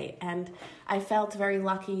Gray. And I felt very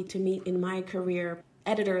lucky to meet in my career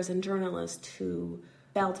editors and journalists who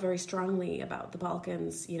felt very strongly about the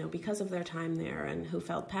Balkans, because of their time there, and who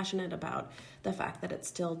felt passionate about the fact that it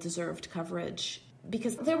still deserved coverage.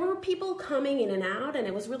 Because there were people coming in and out, and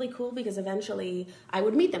it was really cool because eventually I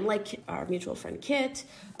would meet them, like our mutual friend Kit.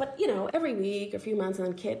 But, every week, a few months, and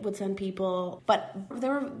then Kit would send people. But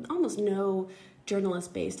there were almost no journalists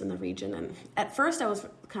based in the region. And at first I was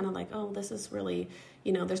kind of like, oh, this is really,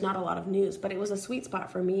 there's not a lot of news. But it was a sweet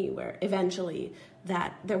spot for me where eventually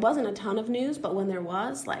that there wasn't a ton of news, but when there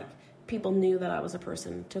was, like, people knew that I was a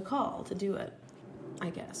person to call to do it.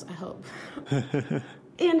 I guess, I hope.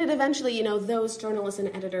 And it eventually, those journalists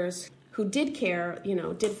and editors who did care,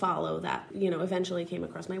 did follow that, eventually came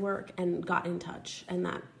across my work and got in touch. And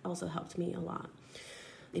that also helped me a lot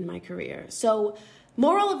in my career. So,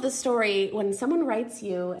 moral of the story, when someone writes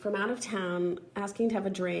you from out of town asking to have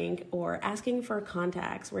a drink or asking for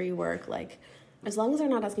contacts where you work, like, as long as they're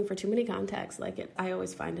not asking for too many contacts, I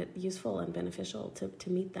always find it useful and beneficial to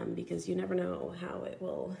meet them, because you never know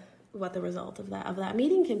what the result of that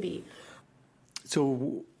meeting can be.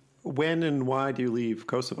 So when and why do you leave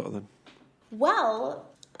Kosovo then? Well,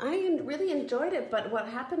 I really enjoyed it, but what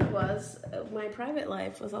happened was my private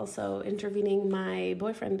life was also intervening. My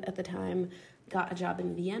boyfriend at the time got a job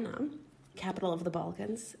in Vienna, capital of the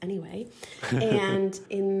Balkans, anyway. And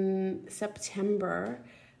in September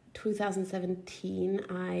 2017,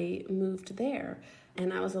 I moved there.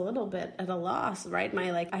 And I was a little bit at a loss, right?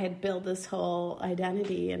 I had built this whole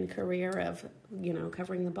identity and career of,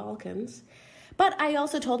 covering the Balkans. But I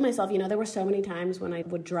also told myself, there were so many times when I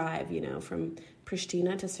would drive, from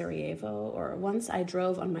Pristina to Sarajevo, or once I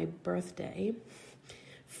drove on my birthday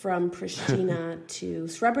from Pristina to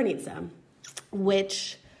Srebrenica,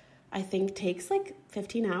 which I think takes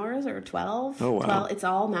 15 hours or 12. Oh, wow. 12. It's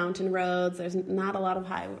all mountain roads. There's not a lot of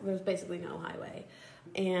there's basically no highway.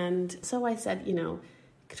 And so I said,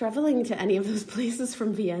 traveling to any of those places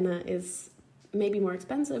from Vienna is maybe more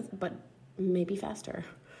expensive, but maybe faster.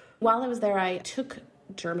 While I was there, I took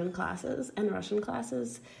German classes and Russian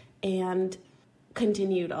classes and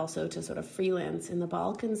continued also to sort of freelance in the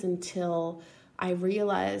Balkans until I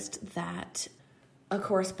realized that a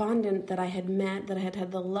correspondent that I had met, that I had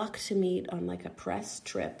had the luck to meet on a press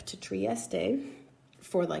trip to Trieste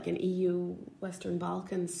for an EU Western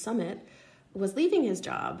Balkans summit, was leaving his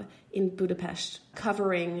job in Budapest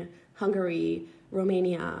covering Hungary,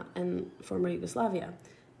 Romania, and former Yugoslavia.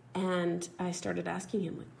 And I started asking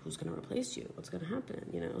him, who's going to replace you? What's going to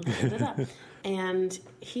happen? And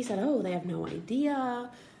he said, oh, they have no idea.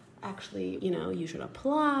 Actually, you should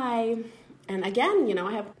apply. And again,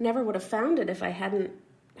 I never would have found it if I hadn't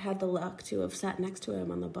had the luck to have sat next to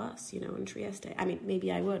him on the bus, in Trieste. I mean,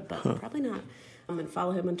 maybe I would, but probably not. And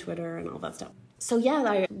follow him on Twitter and all that stuff. So yeah,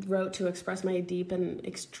 I wrote to express my deep and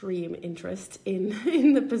extreme interest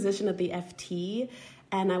in the position of the FT.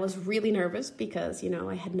 And I was really nervous because,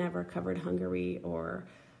 I had never covered Hungary or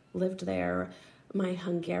lived there. My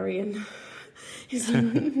Hungarian is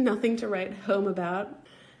nothing to write home about.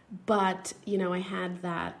 But, I had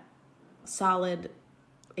that solid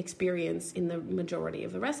experience in the majority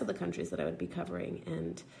of the rest of the countries that I would be covering.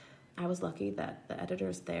 And I was lucky that the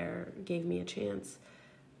editors there gave me a chance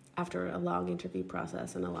after a long interview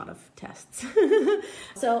process and a lot of tests.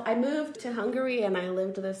 So I moved to Hungary and I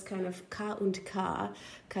lived this kind of K und K,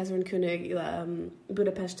 Kaiser und König,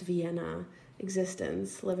 Budapest, Vienna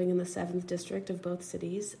existence, living in the 7th district of both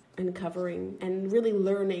cities and covering and really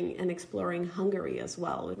learning and exploring Hungary as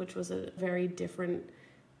well, which was a very different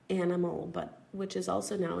animal, but which is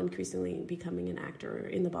also now increasingly becoming an actor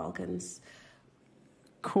in the Balkans.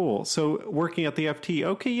 Cool. So working at the FT,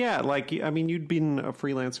 okay, yeah. You'd been a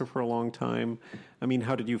freelancer for a long time.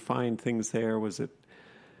 How did you find things there? Was it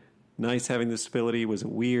nice having the stability? Was it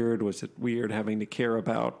weird? Was it weird having to care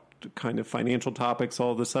about kind of financial topics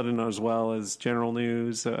all of a sudden as well as general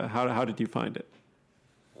news? How did you find it?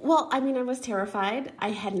 Well, I was terrified. I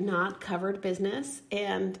had not covered business.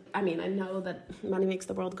 And I know that money makes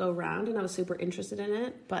the world go round and I was super interested in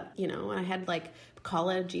it. But, I had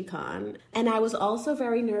college econ. And I was also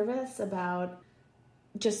very nervous about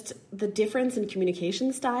just the difference in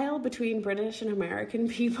communication style between British and American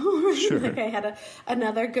people. Sure. I had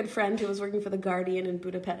another good friend who was working for The Guardian in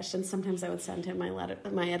Budapest, and sometimes I would send him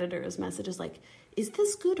my editor's messages is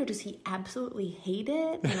this good or does he absolutely hate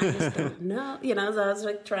it? And I just don't know. So I was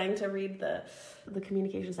trying to read the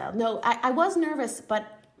communication style. No, I was nervous, but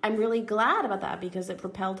I'm really glad about that because it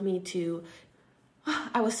propelled me to...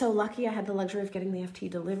 I was so lucky I had the luxury of getting the FT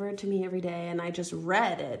delivered to me every day, and I just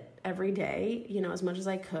read it every day, as much as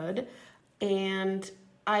I could. And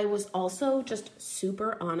I was also just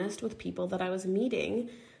super honest with people that I was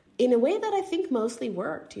meeting in a way that I think mostly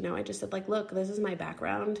worked. I just said, look, this is my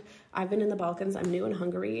background. I've been in the Balkans. I'm new in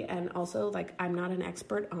Hungary. And also, I'm not an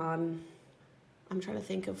expert on... I'm trying to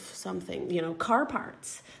think of something, car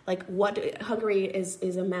parts. Hungary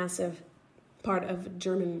is a massive part of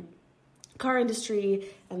German car industry,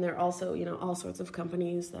 and there are also, all sorts of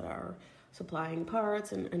companies that are supplying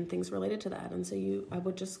parts and things related to that. And so I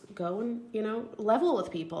would just go and, level with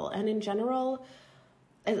people. And in general,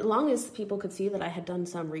 as long as people could see that I had done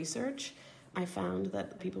some research, I found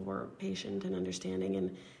that people were patient and understanding.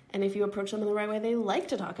 And if you approach them in the right way, they like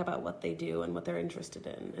to talk about what they do and what they're interested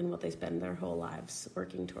in and what they spend their whole lives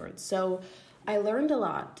working towards. So I learned a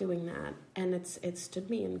lot doing that, and it stood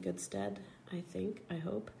me in good stead, I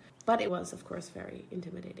hope. But it was, of course, very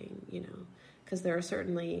intimidating, because there are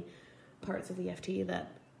certainly parts of the FT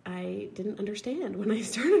that I didn't understand when I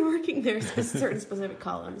started working there, certain specific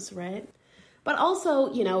columns, right? But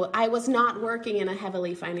also, I was not working in a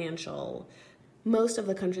heavily financial... Most of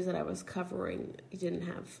the countries that I was covering didn't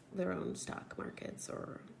have their own stock markets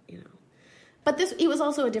or, But it was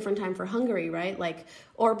also a different time for Hungary, right?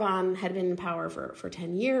 Orban had been in power for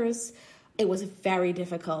 10 years. It was very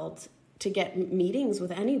difficult to get meetings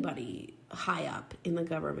with anybody high up in the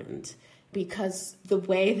government because the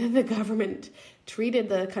way that the government treated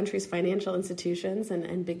the country's financial institutions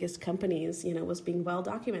and biggest companies, was being well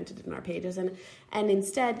documented in our pages. And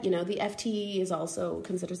instead, the FT is also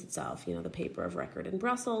considers itself, the paper of record in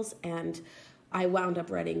Brussels. And I wound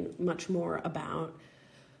up writing much more about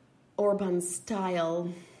Orban's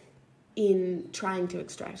style in trying to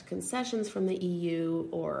extract concessions from the EU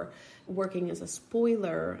or working as a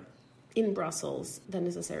spoiler in Brussels than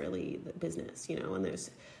necessarily the business, and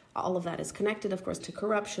there's all of that is connected, of course, to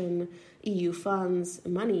corruption, EU funds,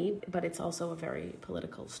 money, but it's also a very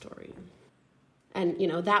political story. And,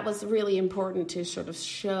 that was really important to sort of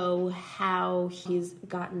show how he's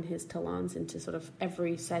gotten his talents into sort of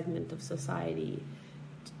every segment of society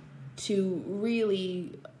to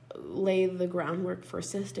really lay the groundwork for a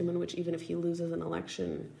system in which even if he loses an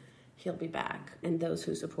election, he'll be back. And those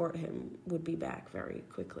who support him would be back very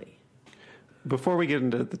quickly. Before we get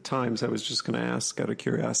into the times, I was just going to ask out of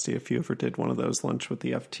curiosity if you ever did one of those lunch with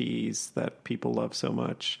the FTs that people love so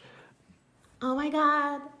much. Oh my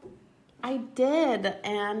God, I did,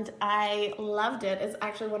 and I loved it. It's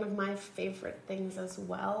actually one of my favorite things as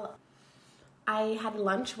well. I had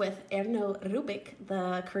lunch with Erno Rubik,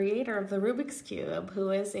 the creator of the Rubik's Cube,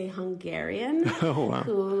 who is a Hungarian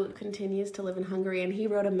who continues to live in Hungary, and he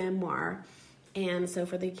wrote a memoir. And so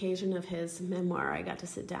for the occasion of his memoir, I got to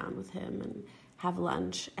sit down with him and have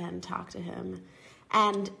lunch and talk to him.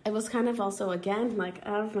 And it was kind of also, again, like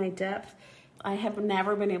out of my depth. I have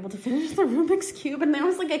never been able to finish the Rubik's Cube. And there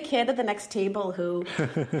was like a kid at the next table who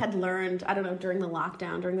had learned, I don't know, during the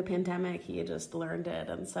lockdown, during the pandemic, he had just learned it.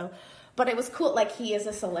 And so, but it was cool. Like, he is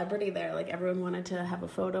a celebrity there. Like, everyone wanted to have a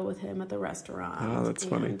photo with him at the restaurant. Oh, that's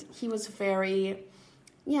funny. He was very,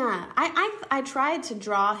 yeah. I tried to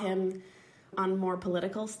draw him on more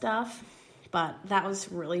political stuff, but that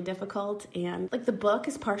was really difficult. And like, the book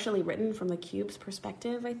is partially written from the cube's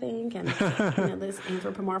perspective, I think, and this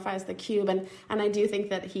anthropomorphized the cube, and I do think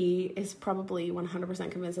that he is probably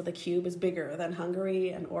 100% convinced that the cube is bigger than Hungary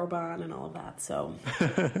and Orban and all of that. So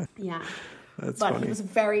yeah. But funny. He was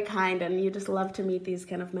very kind, and you just love to meet these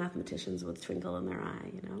kind of mathematicians with a twinkle in their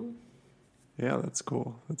eye, Yeah, that's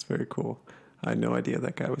cool. That's very cool. I had no idea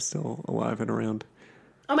that guy was still alive and around.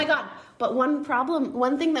 Oh my God. But one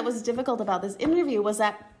thing that was difficult about this interview was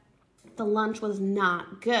that the lunch was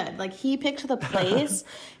not good. Like, he picked the place.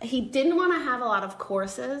 He didn't want to have a lot of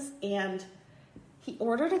courses, and he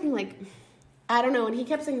ordered, I think, like, I don't know. And he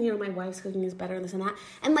kept saying, my wife's cooking is better, and this and that.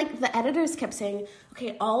 And like, the editors kept saying,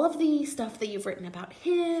 okay, all of the stuff that you've written about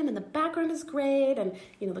him and the background is great. And,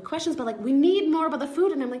 the questions, but like, we need more about the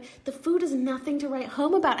food. And I'm like, the food is nothing to write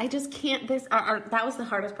home about. I just can't, that was the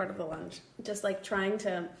hardest part of the lunch. Just like trying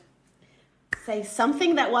to say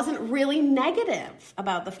something that wasn't really negative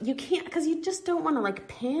about you can't, because you just don't want to like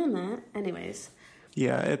pan it. Anyways.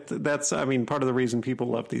 Yeah, that's part of the reason people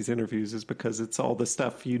love these interviews is because it's all the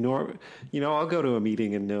stuff I'll go to a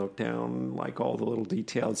meeting and note down like all the little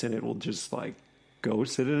details, and it will just like go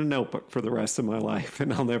sit in a notebook for the rest of my life,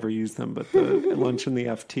 and I'll never use them. But the lunch in the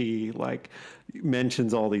FT like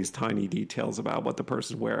mentions all these tiny details about what the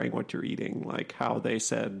person's wearing, what you're eating, like how they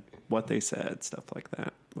said what they said, stuff like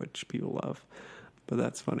that, which people love. But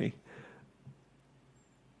that's funny.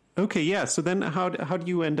 Okay, yeah. So then how do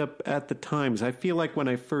you end up at the Times? I feel like when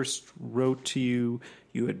I first wrote to you,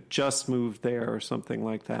 you had just moved there or something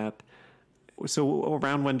like that. So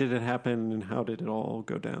around when did it happen, and how did it all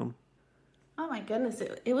go down? Oh my goodness.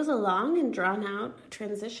 It was a long and drawn out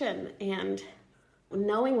transition. And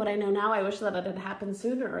knowing what I know now, I wish that it had happened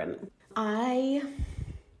sooner. And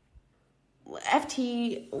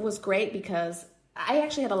FT was great because I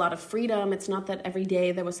actually had a lot of freedom. It's not that every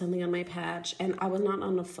day there was something on my patch, and I was not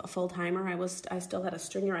on a full-timer. I still had a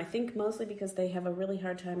stringer, I think mostly because they have a really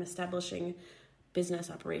hard time establishing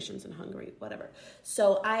business operations in Hungary, whatever.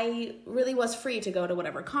 So I really was free to go to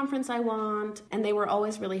whatever conference I want, and they were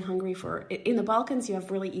always really hungry for it. In the Balkans, you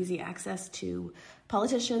have really easy access to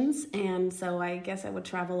politicians, and so I guess I would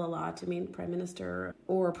travel a lot to meet prime minister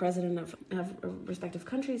or president of respective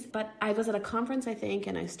countries. But I was at a conference, I think,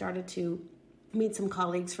 and I started to meet some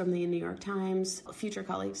colleagues from the New York Times, future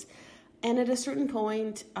colleagues. And at a certain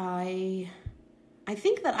point, I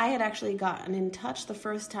think that I had actually gotten in touch the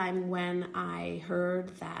first time when I heard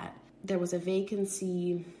that there was a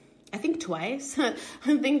vacancy, I think twice. I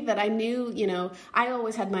think that I knew, I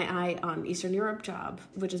always had my eye on Eastern Europe job,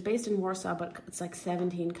 which is based in Warsaw, but it's like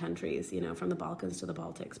 17 countries, from the Balkans to the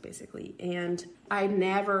Baltics, basically. And I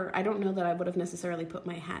don't know that I would have necessarily put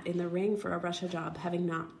my hat in the ring for a Russia job, having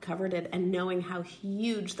not covered it and knowing how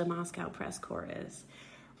huge the Moscow press corps is.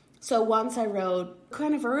 So once I wrote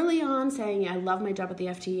kind of early on saying, I love my job at the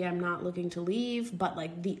FT, I'm not looking to leave, but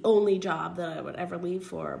like the only job that I would ever leave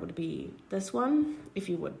for would be this one, if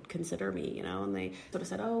you would consider me, and they sort of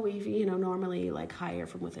said, oh, we, normally like hire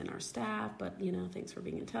from within our staff, but, thanks for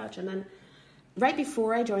being in touch. And then right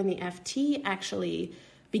before I joined the FT, actually,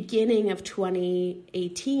 beginning of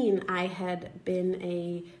 2018, I had been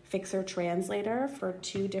a fixer translator for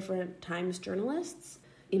 2 different Times journalists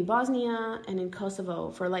in Bosnia and in Kosovo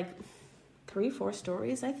for like 3-4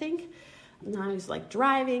 stories, I think. And I was like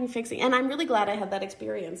driving, fixing, and I'm really glad I had that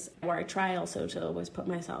experience where I try also to always put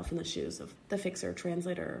myself in the shoes of the fixer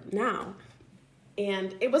translator now.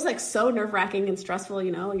 And it was like so nerve-wracking and stressful,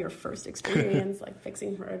 your first experience, like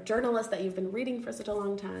fixing for a journalist that you've been reading for such a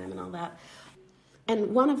long time and all that.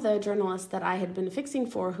 And one of the journalists that I had been fixing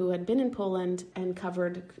for, who had been in Poland and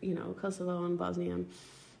covered, Kosovo and Bosnia,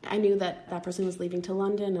 I knew that person was leaving to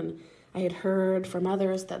London, and I had heard from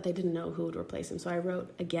others that they didn't know who would replace him. So I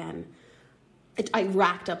wrote again. I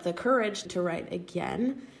racked up the courage to write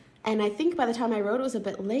again. And I think by the time I wrote, it was a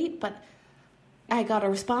bit late, but I got a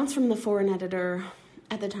response from the foreign editor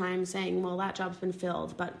at the time saying, well, that job's been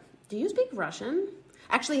filled, but do you speak Russian?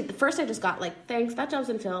 Actually, the first I just got like, thanks, that job's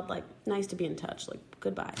been filled, like, nice to be in touch, like,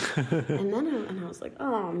 goodbye. And then I was like,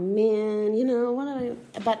 oh, man, what do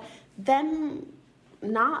I... But then...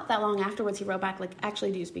 not that long afterwards, he wrote back, like,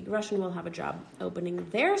 actually, do you speak Russian? We'll have a job opening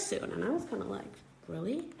there soon. And I was kind of like,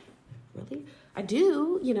 really? I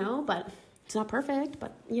do, but it's not perfect,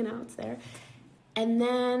 but, it's there. And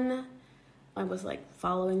then I was like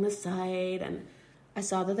following the site, and I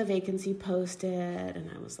saw that the vacancy posted, and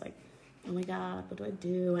I was like, oh my God, what do I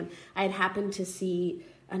do? And I had happened to see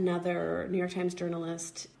another New York Times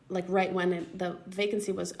journalist, like right when the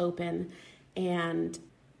vacancy was open, and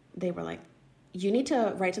they were like, you need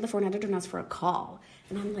to write to the foreign editor and ask for a call.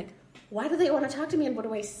 And I'm like, why do they want to talk to me, and what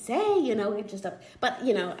do I say? And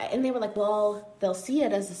they were like, well, they'll see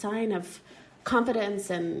it as a sign of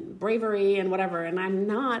confidence and bravery and whatever. And I'm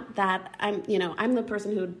not that. I'm the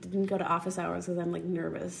person who didn't go to office hours because I'm like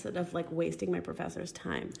nervous of like wasting my professor's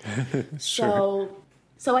time. Sure.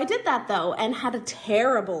 So I did that though, and had a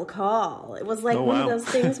terrible call. It was like one of those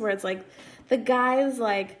things where it's like the guy's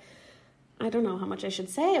like, I don't know how much I should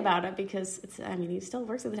say about it because he still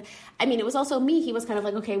works at the time. It was also me. He was kind of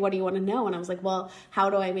like, okay, what do you want to know? And I was like, well,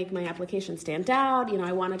 how do I make my application stand out?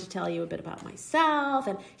 I wanted to tell you a bit about myself.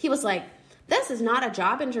 And he was like, this is not a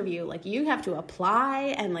job interview. Like, you have to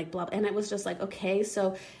apply and like blah. And it was just like, okay.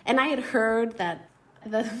 So, and I had heard that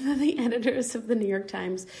the editors of the New York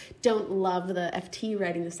Times don't love the FT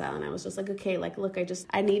writing style. And I was just like, okay, like, look,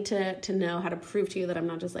 I need to know how to prove to you that I'm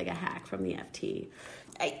not just like a hack from the FT.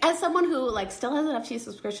 As someone who like still has an FT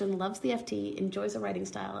subscription, loves the FT, enjoys the writing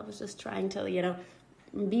style, I was just trying to,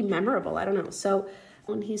 be memorable. I don't know. So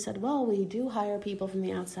when he said, well, we do hire people from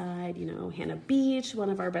the outside, Hannah Beach, one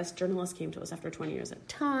of our best journalists, came to us after 20 years at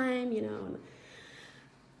Time,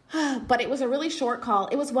 but it was a really short call.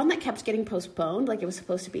 It was one that kept getting postponed. Like, it was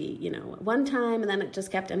supposed to be, at one time, and then it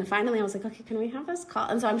just kept, and finally I was like, okay, can we have this call?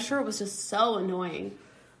 And so I'm sure it was just so annoying.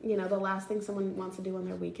 The last thing someone wants to do on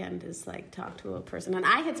their weekend is like talk to a person. And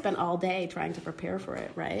I had spent all day trying to prepare for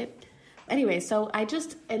it, right? Anyway, so I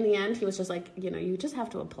just, in the end, he was just like, you just have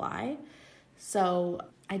to apply. So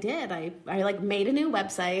I did. I like made a new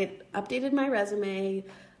website, updated my resume,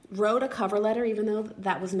 wrote a cover letter, even though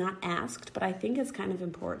that was not asked. But I think it's kind of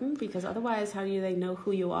important because otherwise, how do they know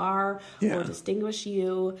who you are or distinguish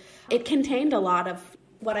you? It contained a lot of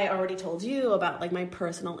what I already told you about like my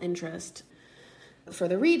personal interest for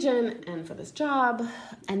the region and for this job.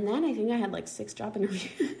 And then I think I had like 6 job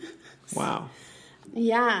interviews. Wow.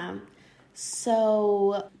 Yeah.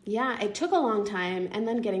 So, it took a long time. And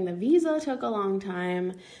then getting the visa took a long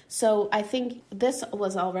time. So I think this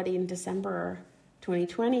was already in December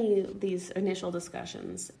 2020, these initial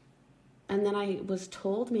discussions. And then I was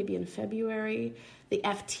told maybe in February, the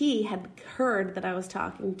FT had heard that I was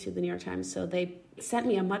talking to the New York Times. So they sent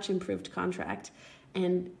me a much improved contract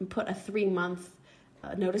and put a 3-month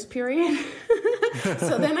notice period.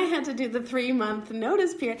 So then I had to do the 3-month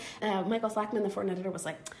notice period. Michael Slackman, the foreign editor, was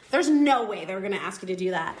like, there's no way they were going to ask you to do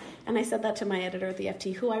that. And I said that to my editor at the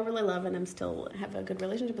FT, who I really love and I'm still have a good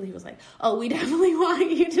relationship with. He was like, oh, we definitely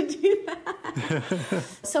want you to do that.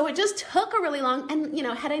 So it just took a really long, and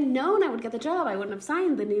had I known I would get the job, I wouldn't have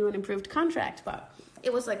signed the new and improved contract, but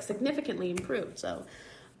it was like significantly improved. So,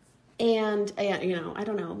 and, I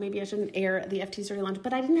don't know, maybe I shouldn't air the FT's dirty laundry,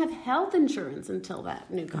 but I didn't have health insurance until that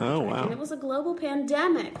new contract. Oh, wow. And it was a global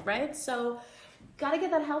pandemic, right? So got to get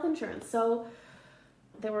that health insurance. So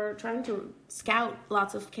they were trying to scout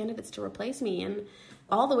lots of candidates to replace me. And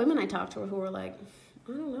all the women I talked to who were like,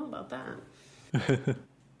 I don't know about that.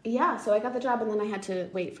 Yeah, so I got the job, and then I had to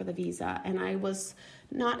wait for the visa. And I was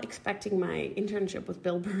not expecting my internship with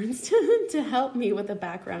Bill Burns to help me with the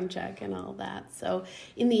background check and all that. So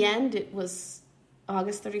in the end, it was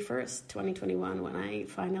August 31st, 2021, when I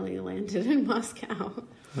finally landed in Moscow.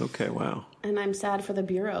 Okay, wow. And I'm sad for the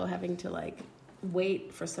Bureau having to, like,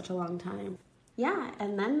 wait for such a long time. Yeah,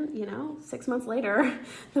 and then, 6 months later,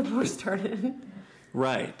 the war started.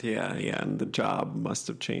 Right, yeah, and the job must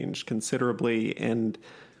have changed considerably. And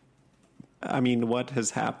what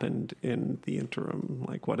has happened in the interim?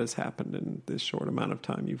 Like, what has happened in this short amount of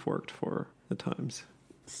time you've worked for the Times?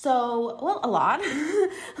 So, well, a lot.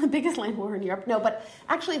 The biggest land war in Europe. No, but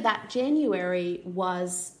actually that January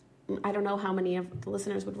was, I don't know how many of the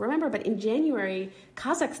listeners would remember, but in January,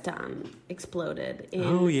 Kazakhstan exploded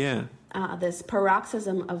in this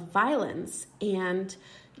paroxysm of violence. And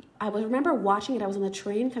I remember watching it. I was on the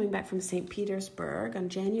train coming back from St. Petersburg on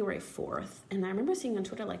January 4th. And I remember seeing on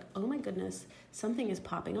Twitter, like, oh my goodness, something is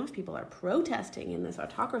popping off. People are protesting in this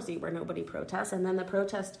autocracy where nobody protests. And then the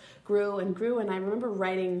protest grew and grew. And I remember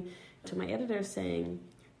writing to my editor saying,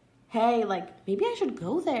 hey, like, maybe I should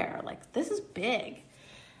go there. Like, this is big.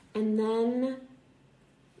 And then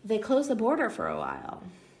they closed the border for a while.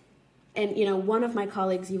 And, one of my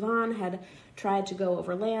colleagues, Yvonne, had tried to go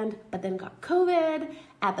over land, but then got COVID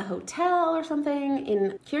at the hotel or something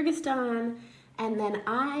in Kyrgyzstan. And then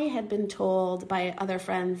I had been told by other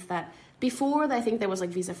friends that Before, I think there was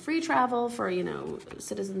like visa-free travel for,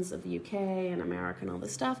 citizens of UK and America and all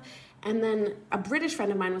this stuff. And then a British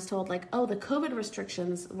friend of mine was told like, oh, the COVID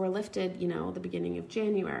restrictions were lifted, the beginning of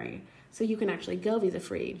January. So you can actually go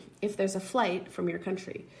visa-free if there's a flight from your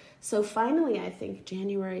country. So finally, I think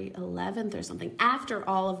January 11th or something, after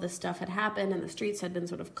all of this stuff had happened and the streets had been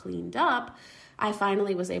sort of cleaned up, I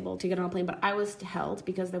finally was able to get on a plane, but I was held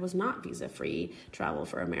because there was not visa-free travel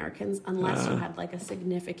for Americans unless you had like a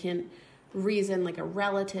significant reason, like a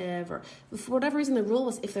relative, or for whatever reason, the rule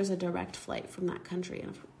was if there's a direct flight from that country.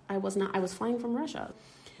 And I was flying from Russia.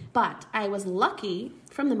 But I was lucky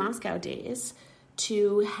from the Moscow days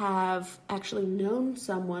to have actually known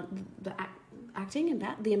someone, the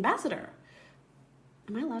ambassador.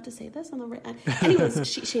 Am I allowed to say this on the? Anyways,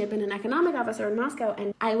 she had been an economic officer in Moscow,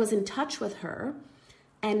 and I was in touch with her,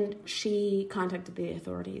 and she contacted the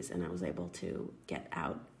authorities, and I was able to get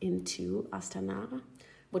out into Astana,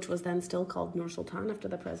 which was then still called Nur Sultan after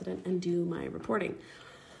the president, and do my reporting.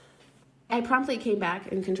 I promptly came back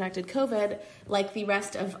and contracted COVID, like the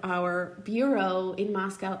rest of our bureau in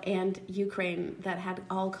Moscow and Ukraine that had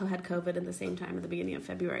COVID at the same time at the beginning of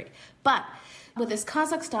February. But with this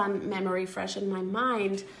Kazakhstan memory fresh in my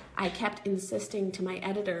mind, I kept insisting to my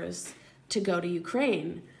editors to go to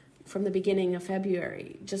Ukraine from the beginning of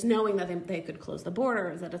February, just knowing that they could close the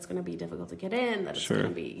borders, that it's going to be difficult to get in, that it's going to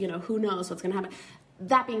be, who knows what's going to happen.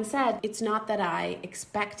 That being said, it's not that I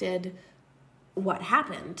expected what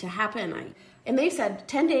happened to happen. And they said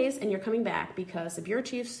 10 days and you're coming back because the bureau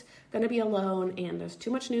chief's going to be alone and there's too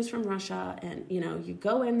much news from Russia, and you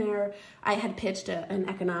go in there. I had pitched an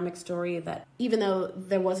economic story that even though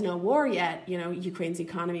there was no war yet, Ukraine's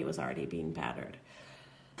economy was already being battered.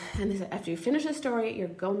 And they said, after you finish the story, you're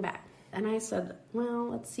going back. And I said,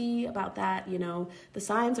 well, let's see about that. The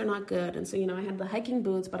signs are not good. And so, I had the hiking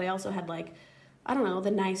boots, but I also had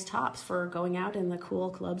the nice tops for going out in the cool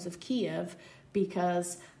clubs of Kiev,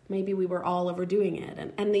 because maybe we were all overdoing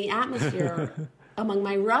it. And the atmosphere among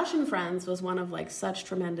my Russian friends was one of such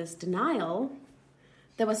tremendous denial.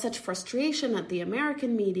 There was such frustration at the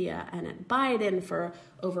American media and at Biden for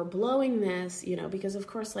overblowing this, because of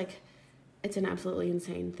course, it's an absolutely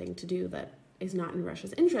insane thing to do that is not in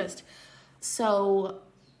Russia's interest. So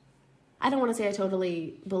I don't want to say I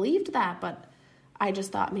totally believed that, but I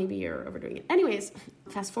just thought maybe you're overdoing it. Anyways,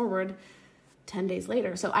 fast forward 10 days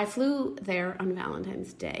later. So I flew there on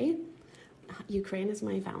Valentine's Day. Ukraine is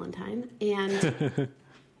my Valentine. And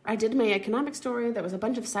I did my economic story. There was a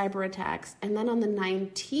bunch of cyber attacks. And then on the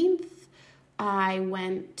 19th, I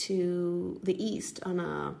went to the east on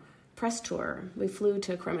a press tour. We flew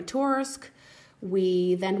to Kramatorsk.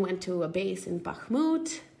 We then went to a base in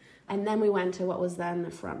Bakhmut. And then we went to what was then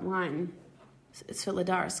the front line,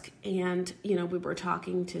 Svitlodarsk. And, we were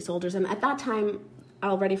talking to soldiers. And at that time,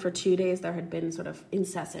 already for 2 days, there had been sort of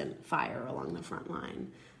incessant fire along the front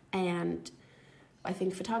line. And I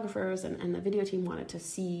think photographers and the video team wanted to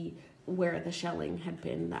see where the shelling had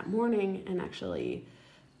been that morning. And actually,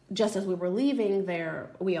 just as we were leaving there,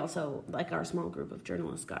 we also, our small group of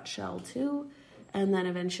journalists got shelled too. And then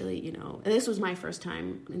eventually, this was my first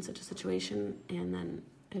time in such a situation. And then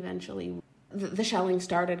eventually the shelling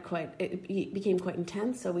started it became quite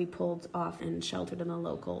intense. So we pulled off and sheltered in the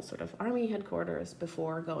local sort of army headquarters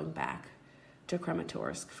before going back to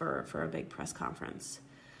Kramatorsk for a big press conference.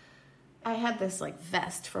 I had this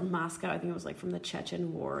vest from Moscow. I think it was from the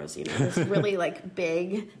Chechen Wars, this really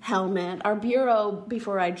big helmet. Our bureau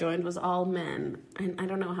before I joined was all men. And I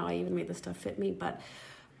don't know how I even made this stuff fit me, but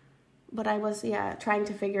I was, trying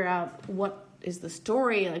to figure out what is the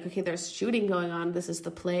story. Okay, there's shooting going on. This is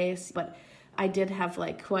the place. But I did have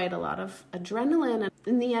quite a lot of adrenaline. And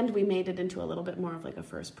in the end, we made it into a little bit more of a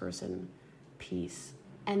first person piece.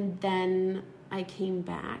 And then I came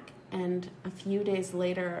back, and a few days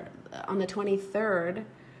later, on the 23rd,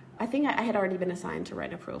 I think I had already been assigned to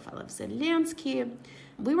write a profile of Zelensky.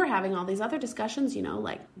 We were having all these other discussions,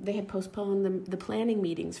 they had postponed the planning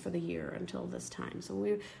meetings for the year until this time.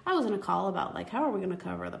 So I was in a call about how are we going to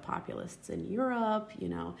cover the populists in Europe?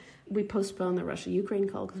 We postponed the Russia-Ukraine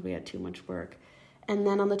call because we had too much work. And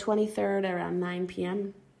then on the 23rd around 9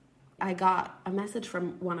 p.m., I got a message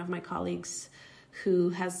from one of my colleagues who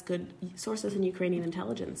has good sources in Ukrainian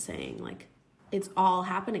intelligence saying, it's all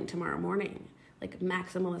happening tomorrow morning.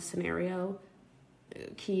 Maximalist scenario,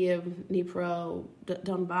 Kiev, Dnipro,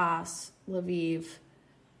 Donbass, Lviv,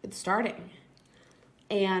 it's starting.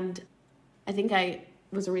 And I think I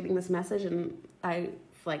was reading this message and I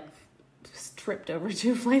tripped over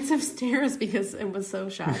 2 flights of stairs because it was so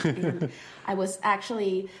shocked. And I was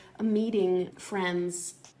actually meeting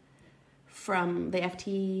friends from the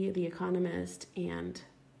FT, The Economist, and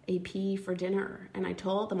AP for dinner, and I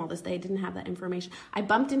told them all this. They didn't have that information. I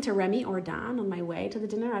bumped into Remy Ordan on my way to the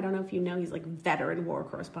dinner. I don't know if you know, he's like veteran war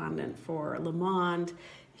correspondent for Le Monde.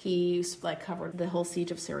 He like covered the whole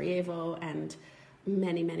siege of Sarajevo and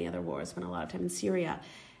many, many other wars, spent a lot of time in Syria.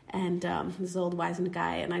 And this old wizened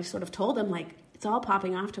guy, and I sort of told him, like, it's all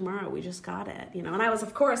popping off tomorrow. We just got it, you know. And I was,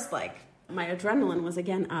 of course, like, my adrenaline was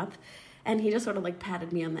again up. And he just sort of like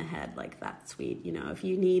patted me on the head, like, that's sweet, you know, if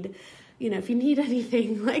you need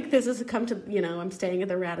anything, like, this is come to, you know, I'm staying at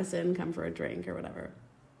the Radisson, come for a drink or whatever.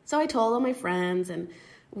 So I told all my friends, and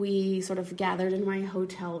we sort of gathered in my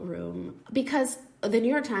hotel room, because the New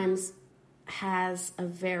York Times has a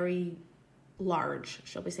very large,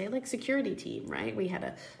 shall we say, like, security team, right? We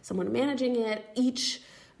had someone managing it. Each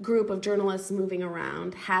group of journalists moving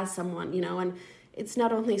around has someone, you know, and it's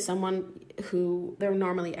not only someone who, they're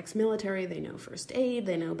normally ex-military, they know first aid,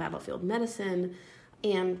 they know battlefield medicine,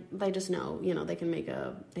 and they just know, you know, they can make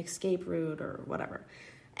a escape route or whatever.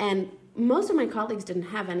 And most of my colleagues didn't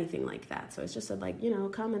have anything like that. So it's just said, like, you know,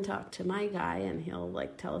 come and talk to my guy, and he'll,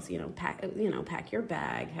 like, tell us, pack your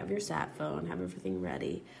bag, have your sat phone, have everything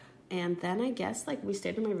ready. And then I guess, like, we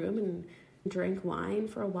stayed in my room and drank wine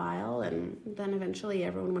for a while, and then eventually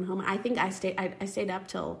everyone went home. I think I stayed up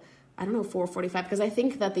till, I don't know, 4:45, because I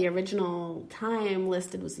think that the original time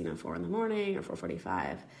listed was, 4 in the morning or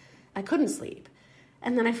 4:45. I couldn't sleep.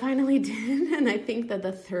 And then I finally did, and I think that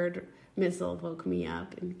the third missile woke me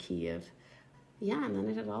up in Kiev. Yeah, and then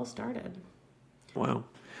it had all started. Wow.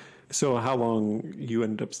 So how long, you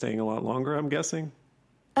ended up staying a lot longer, I'm guessing?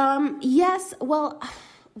 Yes, well,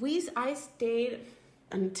 I stayed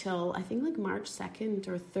until, I think, like March 2nd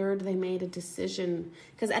or 3rd, they made a decision.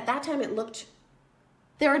 Because at that time it looked,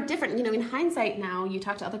 there are different, in hindsight now, you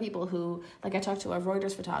talk to other people who, like I talked to a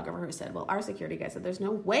Reuters photographer who said, well, our security guy said there's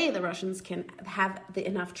no way the Russians can have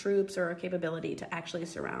enough troops or a capability to actually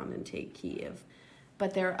surround and take Kiev.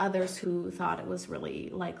 But there are others who thought it was really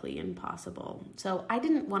likely impossible. So I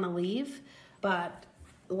didn't want to leave, but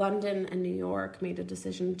London and New York made a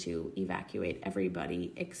decision to evacuate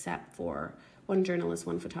everybody except for one journalist,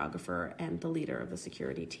 one photographer, and the leader of the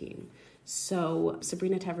security team. So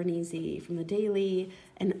Sabrina Tavernese from The Daily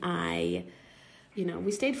and I,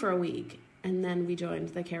 we stayed for a week, and then we joined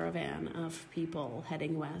the caravan of people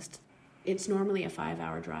heading west. It's normally a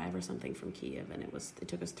 5-hour drive or something from Kiev, and it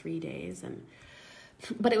took us 3 days.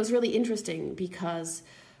 But it was really interesting because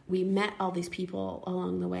we met all these people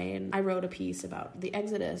along the way, and I wrote a piece about the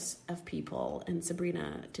exodus of people, and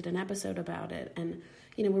Sabrina did an episode about it. And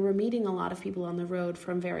we were meeting a lot of people on the road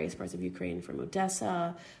from various parts of Ukraine, from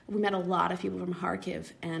Odessa. We met a lot of people from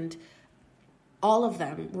Kharkiv, and all of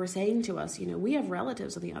them were saying to us, we have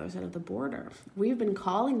relatives on the other side of the border. We've been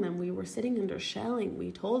calling them. We were sitting under shelling.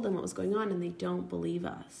 We told them what was going on, and they don't believe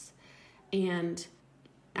us. And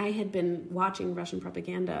I had been watching Russian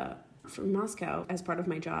propaganda from Moscow as part of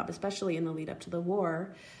my job, especially in the lead up to the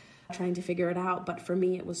war, trying to figure it out. But for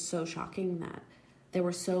me, it was so shocking that there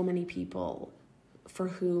were so many people for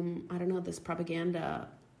whom, this propaganda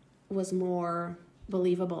was more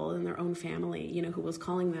believable than their own family, who was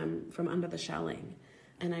calling them from under the shelling.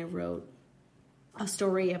 And I wrote a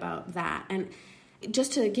story about that. And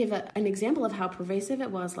just to give an example of how pervasive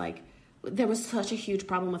it was, like, there was such a huge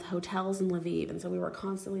problem with hotels in Lviv, and so we were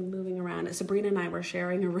constantly moving around. Sabrina and I were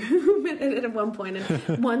sharing a room at one point,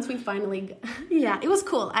 and once we finally, it was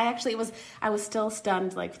cool. I was still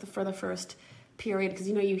stunned, like, for the first period, because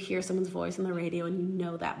you hear someone's voice on the radio, and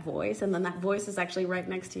that voice, and then that voice is actually right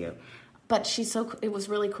next to you. But it was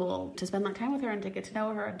really cool to spend that time with her and to get to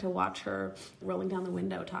know her and to watch her rolling down the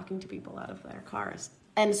window, talking to people out of their cars.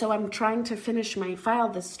 And so I'm trying to file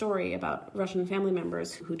this story about Russian family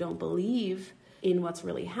members who don't believe in what's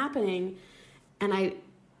really happening. And I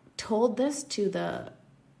told this to the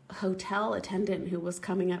hotel attendant who was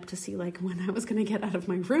coming up to see, like, when I was going to get out of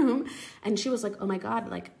my room. And she was like, oh my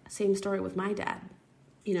God, like, same story with my dad,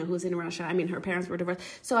 who was in Russia. I mean, her parents were divorced.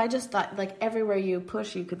 So I just thought, like, everywhere you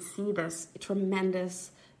push, you could see this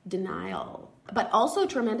tremendous denial, but also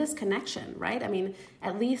tremendous connection, right? I mean,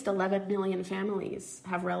 at least 11 million families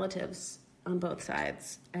have relatives on both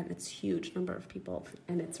sides, and it's a huge number of people,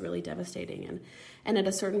 and it's really devastating. And at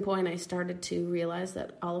a certain point, I started to realize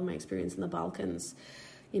that all of my experience in the Balkans,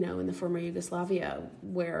 in the former Yugoslavia,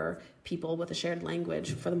 where people with a shared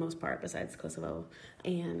language, for the most part, besides Kosovo,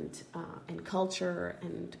 and culture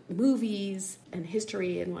and movies and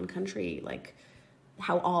history in one country, like,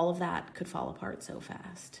 how all of that could fall apart so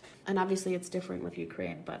fast. And obviously it's different with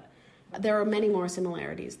Ukraine, but there are many more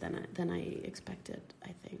similarities than I expected,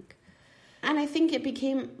 I think. And I think it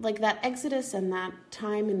became like that exodus and that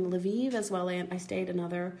time in Lviv as well. I stayed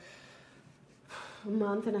another a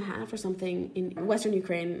month and a half or something in Western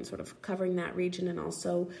Ukraine, sort of covering that region and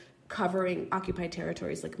also covering occupied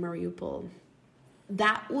territories like Mariupol.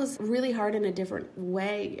 That was really hard in a different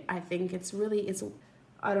way. I think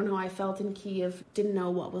I don't know, I felt in Kiev, didn't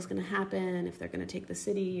know what was going to happen, if they're going to take the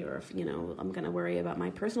city or if, I'm going to worry about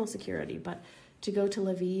my personal security. But to go to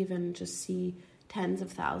Lviv and just see tens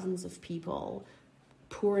of thousands of people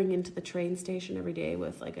pouring into the train station every day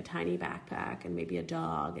with like a tiny backpack and maybe a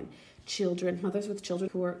dog and children, mothers with children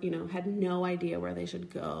who were, had no idea where they should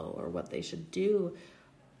go or what they should do,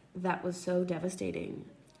 that was so devastating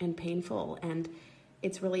and painful. And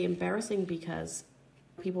it's really embarrassing because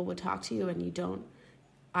people would talk to you and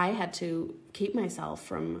I had to keep myself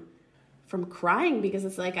from crying because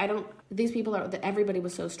it's like, everybody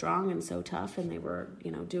was so strong and so tough and they were,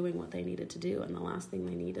 doing what they needed to do. And the last thing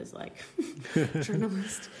they need is like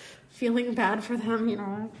journalists feeling bad for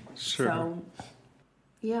them, Sure. So,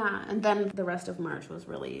 yeah. And then the rest of March was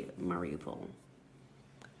really Mariupol.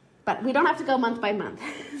 But we don't have to go month by month.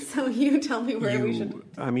 So you tell me where we should.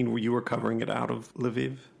 You were covering it out of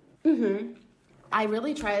Lviv? Mm-hmm. I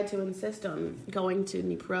really tried to insist on going to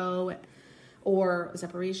Dnipro or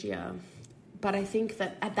Zaporizhia. But I think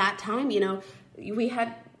that at that time, we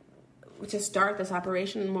had to start this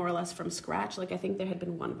operation more or less from scratch. Like, I think there had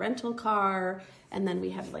been one rental car, and then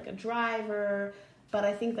we had like a driver. But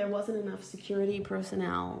I think there wasn't enough security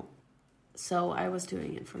personnel. So I was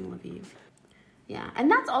doing it from Lviv. Yeah.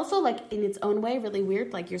 And that's also, like, in its own way, really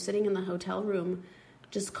weird. Like, you're sitting in the hotel room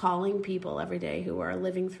just calling people every day who are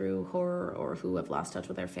living through horror or who have lost touch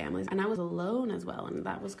with their families. And I was alone as well. And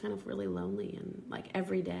that was kind of really lonely and, like,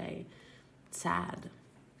 every day sad.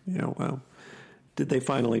 Yeah, well, did they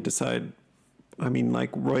finally decide?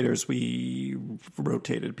 Like Reuters, we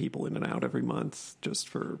rotated people in and out every month just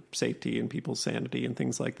for safety and people's sanity and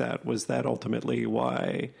things like that. Was that ultimately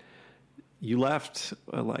why you left?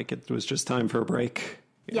 Like, it was just time for a break?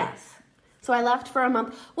 Yeah. Yes. So I left for a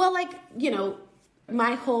month. Well,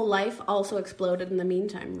 my whole life also exploded in the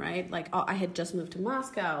meantime, right? Like, I had just moved to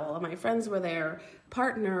Moscow. All of my friends were there.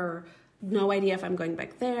 Partner, no idea if I'm going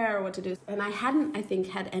back there or what to do. And I hadn't, I think,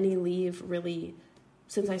 had any leave really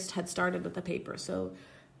since I had started with the paper. So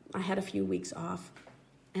I had a few weeks off.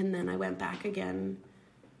 And then I went back again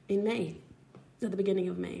in May, at the beginning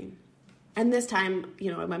of May. And this time,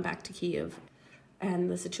 I went back to Kiev. And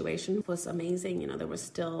the situation was amazing. There was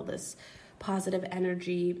still this positive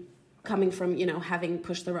energy coming from, having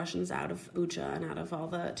pushed the Russians out of Bucha and out of all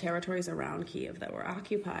the territories around Kiev that were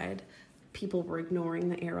occupied. People were ignoring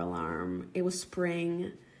the air alarm. It was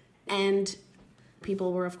spring. And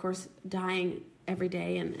people were, of course, dying every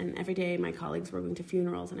day. And every day my colleagues were going to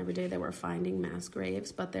funerals. And every day they were finding mass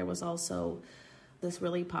graves. But there was also this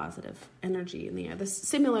really positive energy in the air. This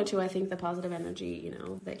similar to, I think, the positive energy,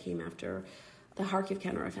 that came after the Kharkiv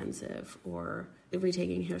counteroffensive or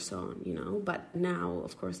retaking Kherson, but now,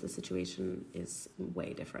 of course, the situation is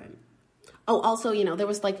way different. Oh, also, there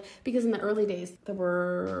was because in the early days, there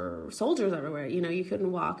were soldiers everywhere. You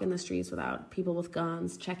couldn't walk in the streets without people with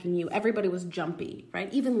guns checking you. Everybody was jumpy,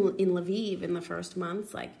 right? Even in Lviv in the first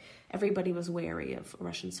months, everybody was wary of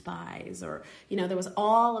Russian spies or, there was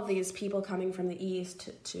all of these people coming from the east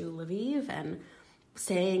to Lviv and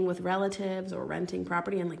staying with relatives or renting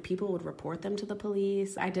property, and people would report them to the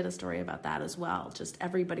police. I did a story about that as well. Just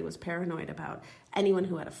everybody was paranoid about anyone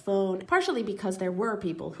who had a phone, partially because there were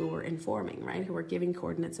people who were informing, right, who were giving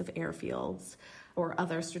coordinates of airfields or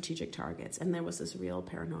other strategic targets, and there was this real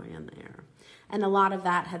paranoia in the air. And a lot of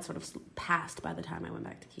that had sort of passed by the time I went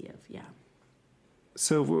back to Kiev, yeah.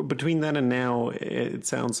 So between then and now, it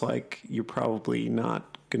sounds like you're probably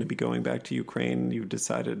not going to be going back to Ukraine.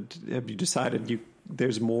 Have you decided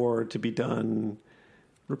there's more to be done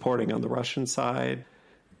reporting on the Russian side?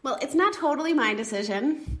 Well, it's not totally my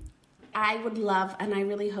decision. I would love, and I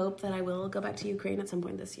really hope that I will go back to Ukraine at some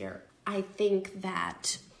point this year. I think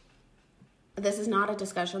that this is not a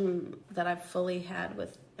discussion that I've fully had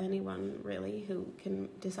with anyone, really, who can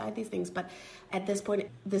decide these things. But at this point,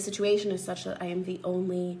 the situation is such that I am the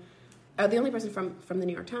only person from the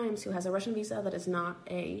New York Times who has a Russian visa that is not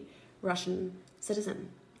a Russian citizen.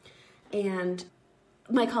 And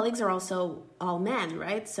my colleagues are also all men,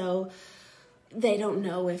 right? So they don't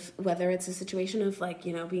know whether it's a situation of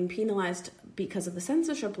being penalized because of the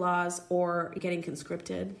censorship laws or getting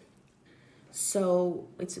conscripted. So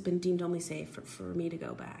it's been deemed only safe for me to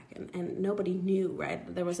go back. And nobody knew,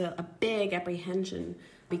 right? There was a big apprehension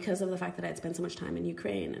because of the fact that I had spent so much time in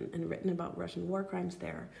Ukraine and written about Russian war crimes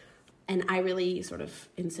there. And I really sort of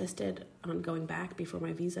insisted on going back before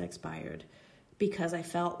my visa expired because I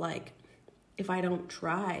felt like if I don't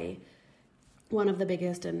try, one of the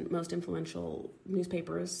biggest and most influential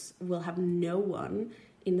newspapers will have no one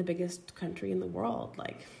in the biggest country in the world,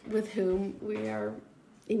 like, with whom we are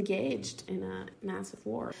engaged in a massive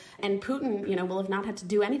war. And Putin, will have not had to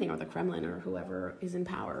do anything, or the Kremlin or whoever is in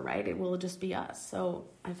power, right? It will just be us. So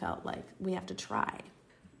I felt like we have to try.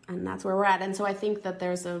 And that's where we're at. And so I think that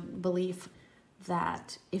there's a belief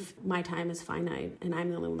that if my time is finite and I'm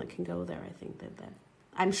the only one that can go there, I think that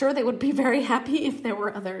I'm sure they would be very happy if there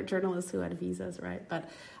were other journalists who had visas, right? But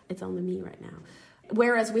it's only me right now.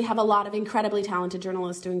 Whereas we have a lot of incredibly talented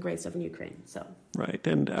journalists doing great stuff in Ukraine. So right.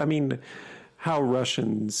 And I mean, how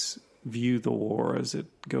Russians view the war as it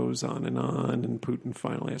goes on, and Putin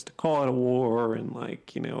finally has to call it a war, and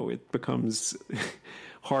it becomes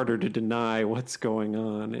harder to deny what's going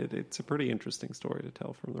on. It's a pretty interesting story to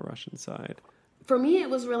tell from the Russian side. For me, it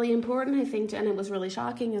was really important, I think, and it was really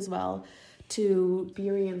shocking as well to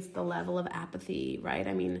experience the level of apathy, right?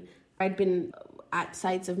 I mean, I'd been at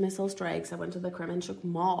sites of missile strikes. I went to the Kremenchuk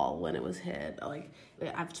Mall when it was hit.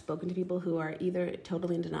 I've spoken to people who are either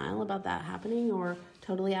totally in denial about that happening or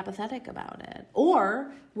totally apathetic about it.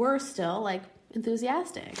 Or worse still,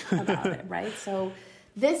 enthusiastic about it, right? So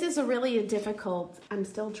this is a really difficult, I'm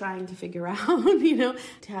still trying to figure out, how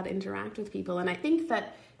to interact with people. And I think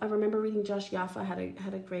that I remember reading Josh Yaffa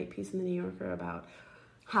had a great piece in the New Yorker about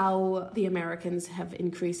how the Americans have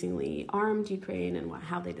increasingly armed Ukraine and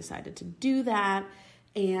how they decided to do that.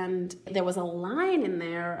 And there was a line in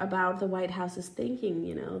there about the White House's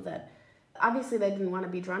thinking, that obviously they didn't want to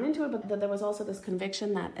be drawn into it, but that there was also this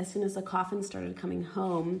conviction that as soon as the coffins started coming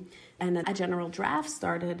home and a general draft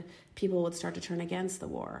started, people would start to turn against the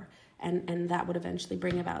war. And that would eventually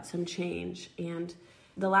bring about some change. And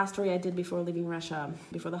the last story I did before leaving Russia,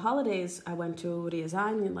 before the holidays, I went to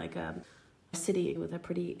Ryazan, a city with a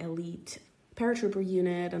pretty elite paratrooper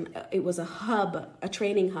unit, and it was a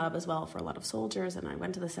training hub as well for a lot of soldiers. And I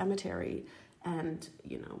went to the cemetery and,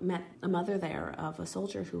 met a mother there of a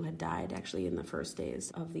soldier who had died actually in the first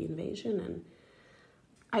days of the invasion. And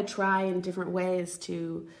I try in different ways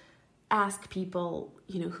to ask people,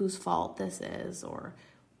 whose fault this is, or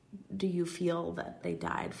do you feel that they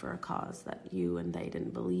died for a cause that you and they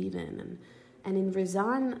didn't believe in? And in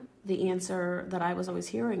Ryazan, the answer that I was always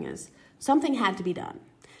hearing is something had to be done.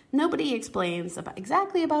 Nobody explains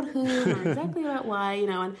exactly about whom or exactly about why,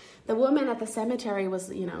 and the woman at the cemetery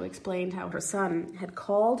was, explained how her son had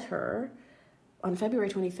called her on February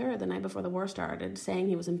 23rd, the night before the war started, saying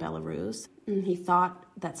he was in Belarus, and he thought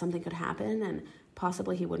that something could happen and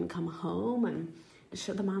possibly he wouldn't come home. And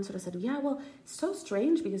the mom sort of said, yeah, well, it's so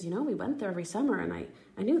strange because, we went there every summer and I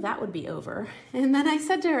knew that would be over. And then I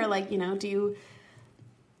said to her,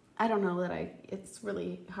 I don't know it's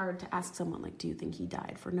really hard to ask someone, do you think he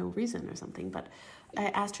died for no reason or something? But I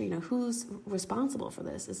asked her, who's responsible for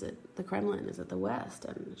this? Is it the Kremlin? Is it the West?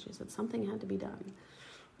 And she said something had to be done.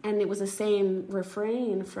 And it was the same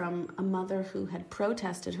refrain from a mother who had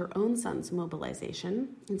protested her own son's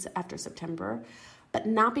mobilization after September, but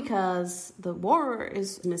not because the war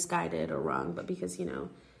is misguided or wrong, but because,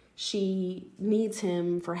 she needs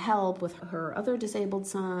him for help with her other disabled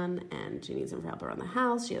son, and she needs him for help around the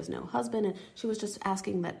house. She has no husband, and she was just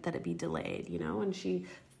asking that it be delayed, and she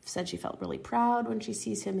said she felt really proud when she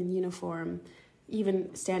sees him in uniform,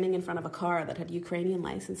 even standing in front of a car that had Ukrainian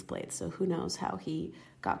license plates, so who knows how he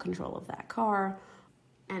got control of that car.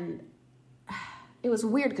 And it was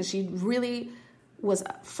weird because she really was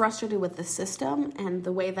frustrated with the system and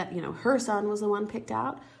the way that, her son was the one picked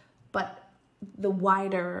out, but the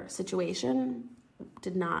wider situation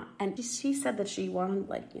did not. And she said that she wanted,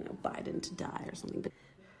 Biden to die or something, but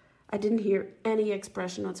I didn't hear any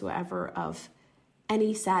expression whatsoever of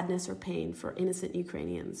any sadness or pain for innocent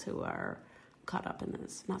Ukrainians who are caught up in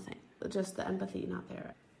this. Nothing. Just the empathy not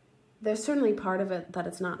there. There's certainly part of it that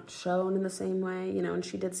it's not shown in the same way, and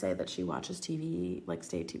she did say that she watches TV,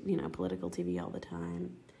 state TV, political TV all the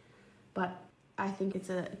time. But I think it's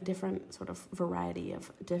a different sort of variety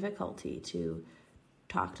of difficulty to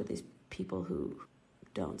talk to these people who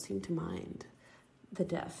don't seem to mind the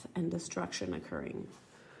death and destruction occurring.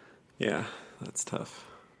 Yeah, that's tough.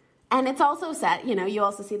 And it's also sad, you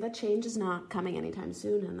also see that change is not coming anytime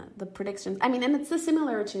soon, and the predictions, and it's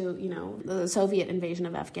similar to, the Soviet invasion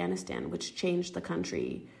of Afghanistan, which changed the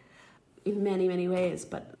country in many, many ways,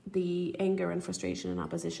 but the anger and frustration and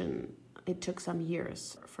opposition, it took some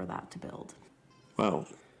years for that to build. Well,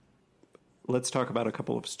 let's talk about a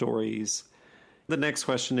couple of stories. The next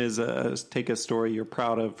question is take a story you're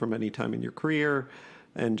proud of from any time in your career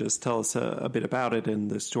and just tell us a bit about it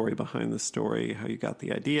and the story behind the story, how you got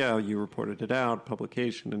the idea, how you reported it out,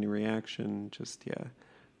 publication, any reaction,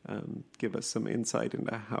 give us some insight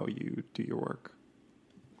into how you do your work.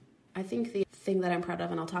 I think the thing that I'm proud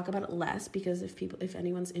of, and I'll talk about it less because if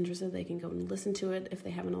anyone's interested, they can go and listen to it if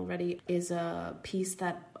they haven't already, is a piece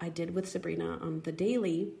that I did with Sabrina on The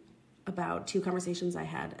Daily about 2 conversations I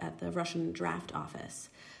had at the Russian draft office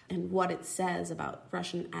and what it says about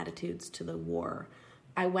Russian attitudes to the war.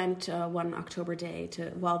 I went one October day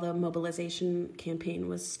while the mobilization campaign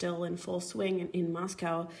was still in full swing in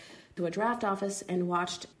Moscow, to a draft office and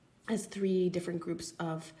watched as 3 different groups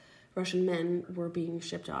of Russian men were being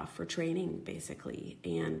shipped off for training, basically.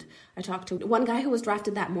 And I talked to one guy who was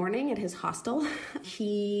drafted that morning at his hostel.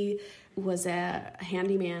 He was a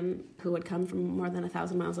handyman who had come from more than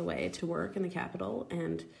 1,000 miles away to work in the capital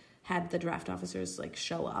and had the draft officers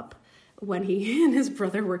show up when he and his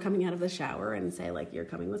brother were coming out of the shower and say, you're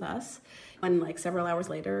coming with us. When several hours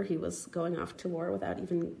later, he was going off to war without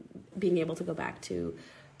even being able to go back to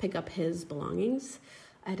pick up his belongings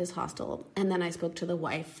at his hostel. And then I spoke to the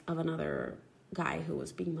wife of another guy who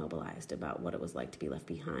was being mobilized about what it was like to be left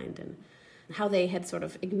behind and how they had sort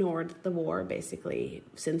of ignored the war, basically,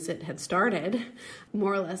 since it had started,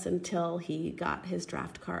 more or less until he got his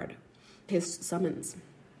draft card, his summons.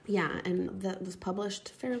 Yeah, and that was published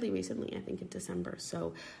fairly recently, I think in December.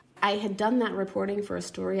 So I had done that reporting for a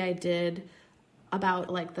story I did about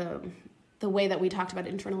the way that we talked about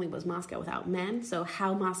internally was Moscow without men. So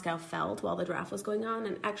how Moscow felt while the draft was going on.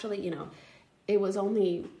 And actually, it was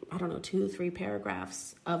only, 2-3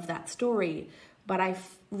 paragraphs of that story. But I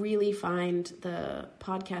really find the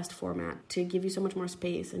podcast format to give you so much more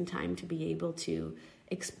space and time to be able to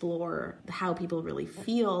explore how people really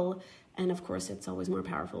feel. And of course, it's always more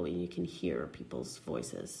powerful when you can hear people's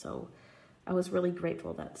voices. So I was really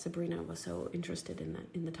grateful that Sabrina was so interested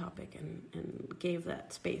in the topic and gave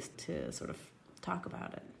that space to sort of talk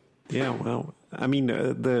about it. Yeah, well,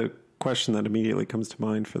 the question that immediately comes to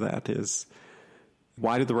mind for that is,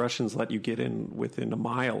 why did the Russians let you get in within a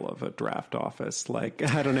mile of a draft office?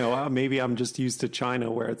 I don't know, maybe I'm just used to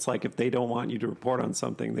China where it's if they don't want you to report on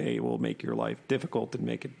something, they will make your life difficult and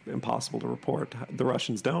make it impossible to report. The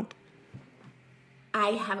Russians don't?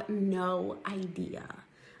 I have no idea.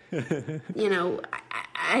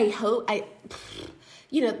 I hope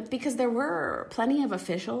because there were plenty of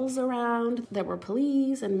officials around. There were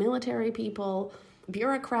police and military people,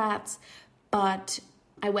 bureaucrats, but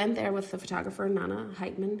I went there with the photographer, Nana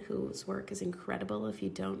Heitman, whose work is incredible. If you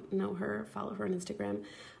don't know her, follow her on Instagram.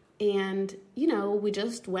 And, we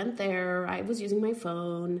just went there. I was using my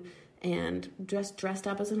phone and dressed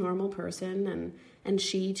up as a normal person and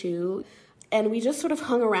she too. And we just sort of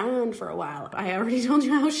hung around for a while. I already told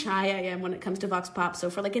you how shy I am when it comes to Vox Pop. So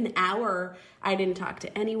for an hour, I didn't talk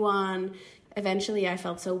to anyone. Eventually, I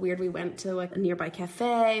felt so weird. We went to a nearby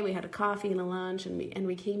cafe. We had a coffee and a lunch, and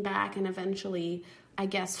we came back. And eventually, I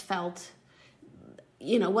guess, felt,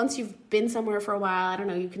 once you've been somewhere for a while, I don't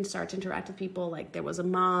know, you can start to interact with people. There was a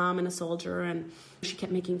mom and a soldier, and she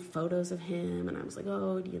kept making photos of him. And I was like,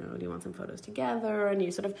 oh, do you want some photos together? And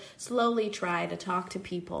you sort of slowly try to talk to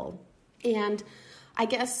people. And I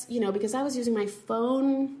guess, because I was using my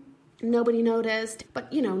phone, nobody noticed.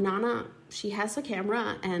 But, Nana, she has a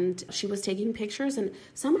camera and she was taking pictures and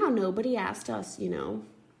somehow nobody asked us,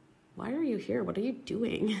 why are you here? What are you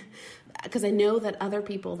doing? Because I know that other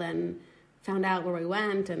people then found out where we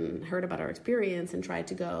went and heard about our experience and tried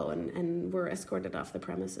to go and were escorted off the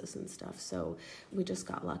premises and stuff. So we just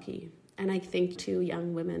got lucky. And I think 2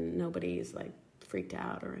 young women, nobody's freaked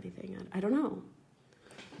out or anything. I don't know.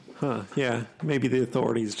 Huh, yeah. Maybe the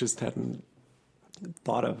authorities just hadn't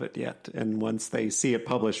thought of it yet. And once they see it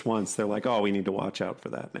published once, they're like, oh, we need to watch out for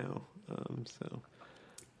that now. So,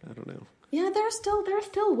 I don't know. Yeah, there are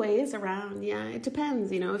still ways around. Yeah, it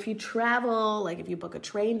depends. If you travel, if you book a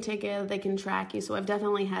train ticket, they can track you. So I've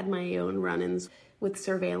definitely had my own run-ins with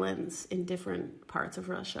surveillance in different parts of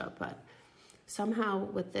Russia. But somehow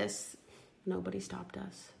with this, nobody stopped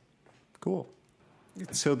us. Cool.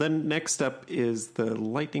 So then next up is the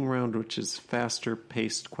lightning round, which is faster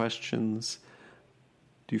paced questions.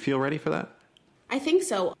 Do you feel ready for that? I think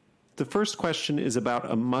so. The first question is about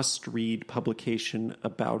a must-read publication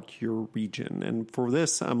about your region. And for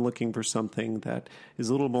this, I'm looking for something that is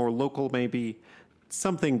a little more local, maybe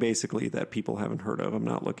something basically that people haven't heard of. I'm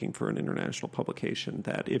not looking for an international publication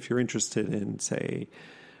that if you're interested in, say,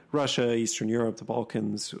 Russia, Eastern Europe, the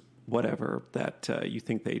Balkans, whatever, that you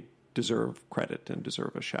think they deserve credit and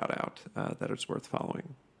deserve a shout out, that it's worth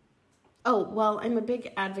following. Oh, well, I'm a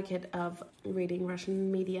big advocate of reading Russian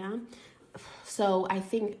media. So I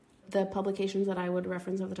think the publications that I would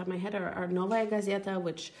reference off the top of my head are Novaya Gazeta,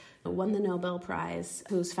 which won the Nobel Prize,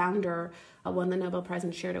 whose founder won the Nobel Prize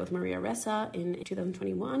and shared it with Maria Ressa in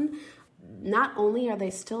 2021. Not only are they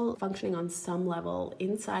still functioning on some level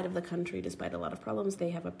inside of the country despite a lot of problems,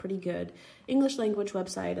 they have a pretty good English language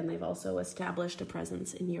website, and they've also established a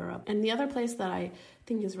presence in Europe. And the other place that I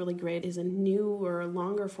think is really great is a newer,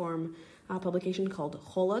 longer form publication called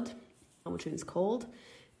Holod, which means cold.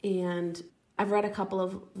 And I've read a couple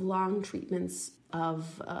of long treatments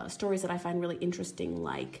of stories that I find really interesting,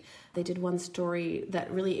 like they did one story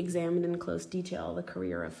that really examined in close detail the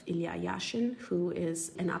career of Ilya Yashin, who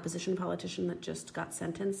is an opposition politician that just got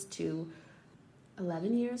sentenced to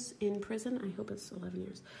 11 years in prison. I hope it's 11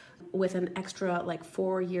 years. With an extra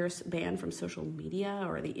 4 years ban from social media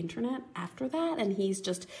or the internet after that. And he's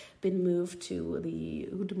just been moved to the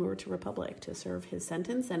Udmurt Republic to serve his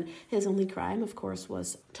sentence. And his only crime, of course,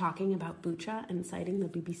 was talking about Bucha and citing the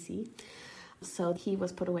BBC. So he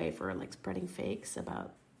was put away for spreading fakes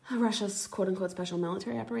about Russia's quote-unquote special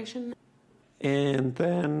military operation. And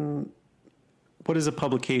then what is a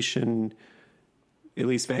publication, at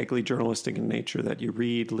least vaguely journalistic in nature, that you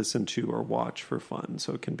read, listen to, or watch for fun?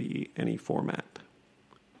 So it can be any format.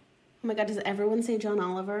 Oh my God, does everyone say John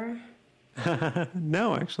Oliver?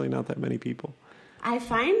 No, actually not that many people. I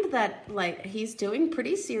find that he's doing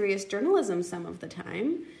pretty serious journalism some of the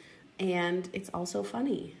time, and it's also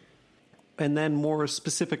funny. And then more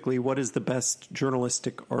specifically, what is the best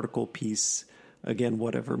journalistic article piece, again,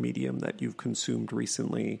 whatever medium that you've consumed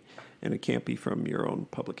recently, and it can't be from your own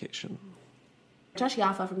publication? Josh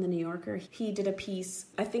Yaffa from The New Yorker, he did a piece.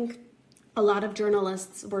 I think a lot of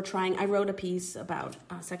journalists were trying. I wrote a piece about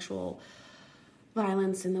sexual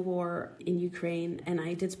violence in the war in Ukraine, and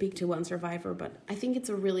I did speak to one survivor, but I think it's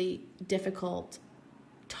a really difficult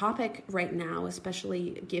topic right now,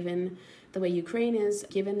 especially given the way Ukraine is,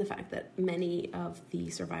 given the fact that many of the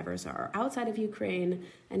survivors are outside of Ukraine,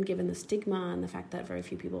 and given the stigma and the fact that very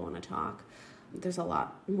few people want to talk. There's a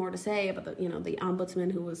lot more to say about the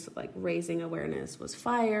ombudsman who was raising awareness was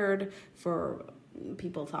fired for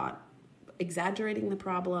people thought exaggerating the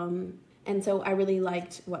problem. And so I really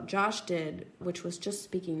liked what Josh did, which was just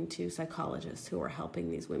speaking to psychologists who were helping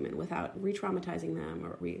these women without re-traumatizing them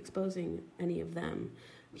or re-exposing any of them.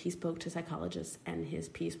 He spoke to psychologists, and his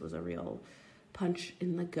piece was a real punch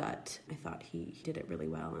in the gut. I thought he did it really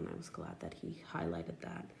well, and I was glad that he highlighted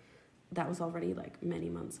that. That was already many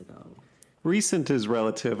months ago. Recent is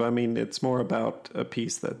relative. I mean, it's more about a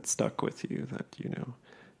piece that stuck with you that,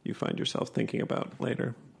 you find yourself thinking about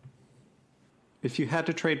later. If you had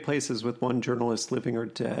to trade places with one journalist, living or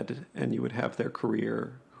dead, and you would have their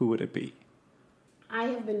career, who would it be? I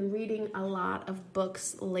have been reading a lot of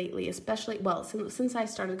books lately, especially, since I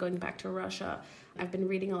started going back to Russia, I've been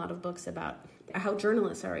reading a lot of books about how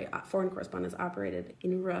foreign correspondents operated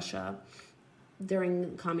in Russia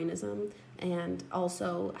during communism, and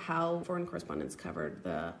also how foreign correspondents covered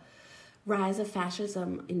the rise of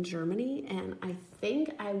fascism in Germany. And I think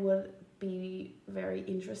I would be very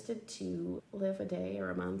interested to live a day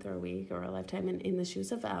or a month or a week or a lifetime in the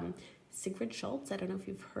shoes of Sigrid Schultz. I don't know if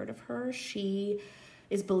you've heard of her. She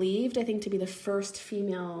is believed, I think, to be the first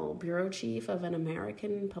female bureau chief of an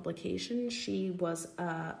American publication. She was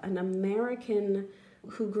an American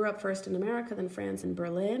who grew up first in America, then France and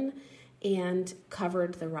Berlin, and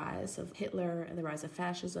covered the rise of Hitler and the rise of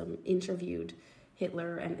fascism, interviewed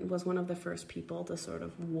Hitler, and was one of the first people to sort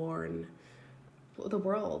of warn the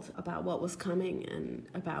world about what was coming and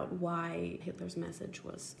about why Hitler's message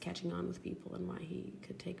was catching on with people and why he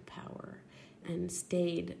could take power, and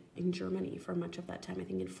stayed in Germany for much of that time. I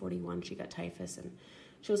think in 1941 she got typhus, and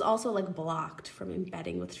she was also blocked from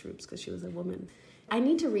embedding with troops because she was a woman. I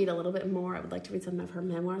need to read a little bit more. I would like to read some of her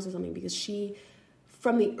memoirs or something, because she,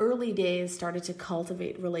 from the early days, started to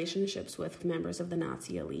cultivate relationships with members of the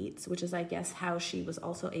Nazi elites, which is, I guess, how she was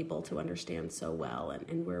also able to understand so well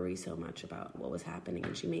and worry so much about what was happening,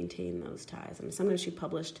 and she maintained those ties. And sometimes she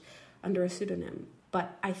published under a pseudonym.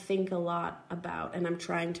 But I think a lot about, and I'm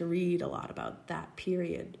trying to read a lot about that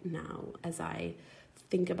period now as I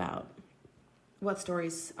think about what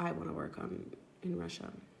stories I want to work on in Russia.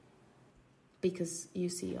 Because you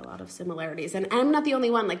see a lot of similarities. And I'm not the only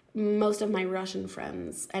one. Most of my Russian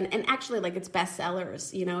friends, and actually, it's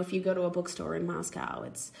bestsellers. If you go to a bookstore in Moscow,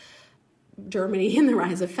 it's Germany and the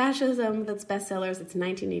Rise of Fascism that's bestsellers. It's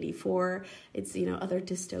 1984. It's, other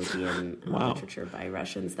dystopian literature by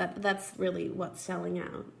Russians. That's really what's selling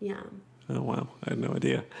out. Yeah. Oh, wow. I had no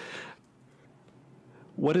idea.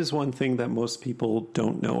 What is one thing that most people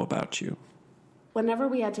don't know about you? Whenever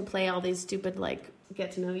we had to play all these stupid,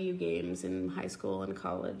 get-to-know-you games in high school and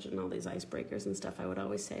college and all these icebreakers and stuff, I would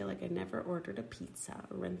always say, I never ordered a pizza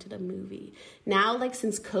or rented a movie. Now,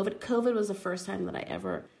 since COVID was the first time that I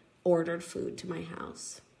ever ordered food to my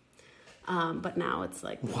house. But now it's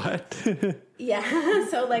like... What? Yeah.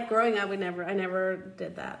 So like growing up, I never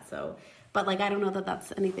did that. So, but like, I don't know that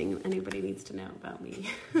that's anything anybody needs to know about me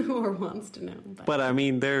or wants to know. But I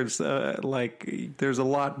mean, there's a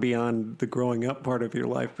lot beyond the growing up part of your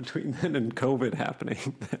life between then and COVID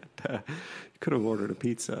happening that you could have ordered a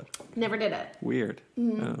pizza. Never did it. Weird.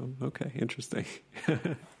 Mm-hmm. Okay. Interesting.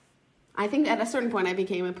 I think at a certain point I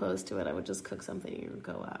became opposed to it. I would just cook something or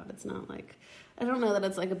go out. It's not like, I don't know that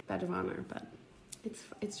it's like a badge of honor, but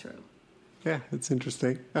it's true. Yeah, it's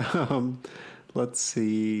interesting. Let's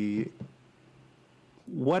see.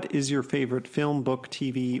 What is your favorite film, book,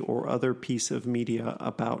 TV, or other piece of media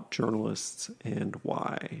about journalists, and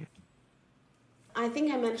why? I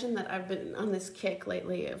think I mentioned that I've been on this kick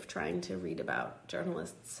lately of trying to read about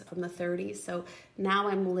journalists from the 30s. So now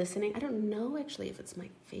I'm listening. I don't know actually if it's my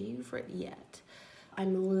favorite yet.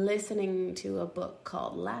 I'm listening to a book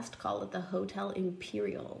called Last Call at the Hotel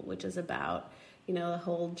Imperial, which is about, the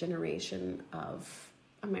whole generation of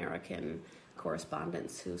American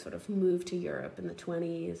correspondents who sort of moved to Europe in the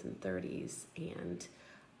 20s and 30s and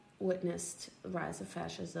witnessed the rise of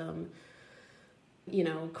fascism,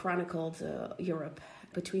 chronicled Europe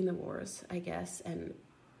between the wars, I guess. And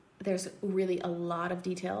there's really a lot of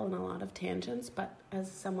detail and a lot of tangents, but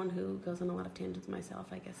as someone who goes on a lot of tangents myself,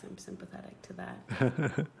 I guess I'm sympathetic to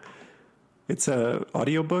that. It's a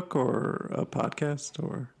audiobook or a podcast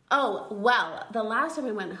or... Oh, well, the last time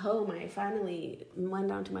I went home, I finally went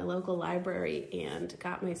down to my local library and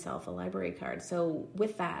got myself a library card. So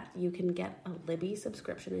with that, you can get a Libby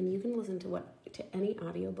subscription and you can listen to any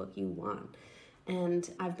audiobook you want. And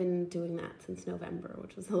I've been doing that since November,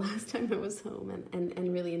 which was the last time I was home,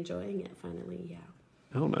 and really enjoying it finally, yeah.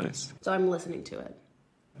 Oh, nice. So I'm listening to it.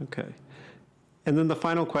 Okay. And then the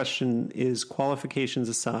final question is, qualifications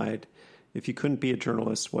aside, if you couldn't be a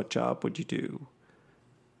journalist, what job would you do?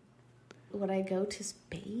 Would I go to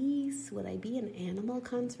space? Would I be an animal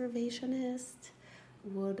conservationist?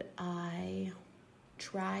 Would I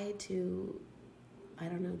try to,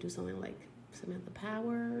 do something like Samantha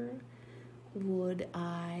Power? Would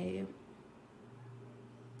I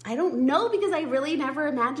don't know, because I really never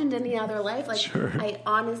imagined any other life. Like, sure. I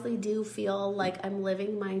honestly do feel like I'm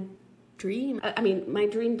living my dream. I mean, my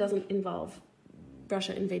dream doesn't involve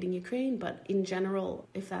Russia invading Ukraine, but in general,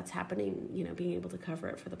 if that's happening, being able to cover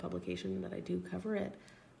it for the publication that I do cover it,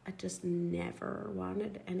 I just never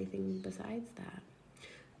wanted anything besides that.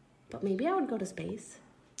 But maybe I would go to space.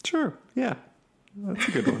 Sure, yeah. That's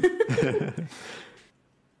a good one.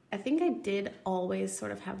 I think I did always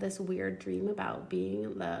sort of have this weird dream about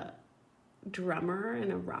being the drummer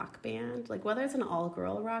in a rock band, like whether it's an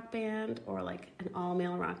all-girl rock band or like an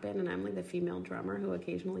all-male rock band, and I'm like the female drummer who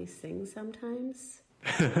occasionally sings sometimes.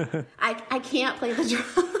 I can't play the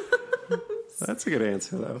drums. That's a good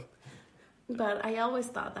answer, though. But I always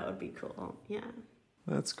thought that would be cool, yeah.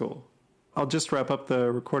 That's cool. I'll just wrap up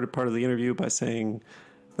the recorded part of the interview by saying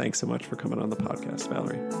thanks so much for coming on the podcast,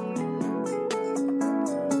 Valerie.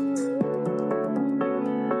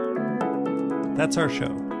 That's our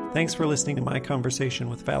show. Thanks for listening to my conversation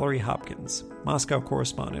with Valerie Hopkins, Moscow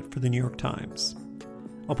correspondent for the New York Times.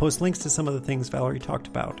 I'll post links to some of the things Valerie talked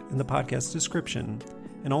about in the podcast description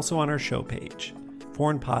and also on our show page,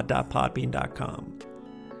 foreignpod.podbean.com.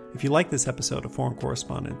 If you like this episode of Foreign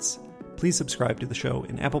Correspondents, please subscribe to the show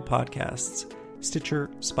in Apple Podcasts, Stitcher,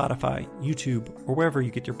 Spotify, YouTube, or wherever you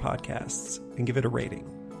get your podcasts, and give it a rating.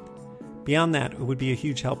 Beyond that, it would be a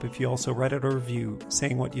huge help if you also write out a review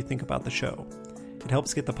saying what you think about the show. It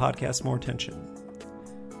helps get the podcast more attention.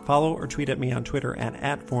 Follow or tweet at me on Twitter at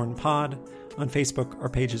 @foreignpod. On Facebook, our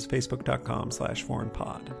page is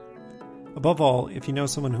facebook.com/foreignpod. Above all, if you know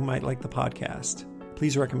someone who might like the podcast,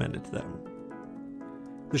 please recommend it to them.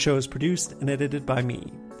 The show is produced and edited by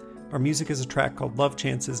me. Our music is a track called Love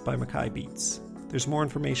Chances by Mackay Beats. There's more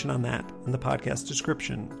information on that in the podcast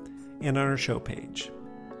description and on our show page.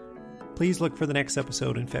 Please look for the next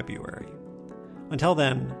episode in February. Until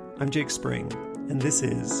then, I'm Jake Spring, and this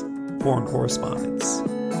is Foreign Correspondents.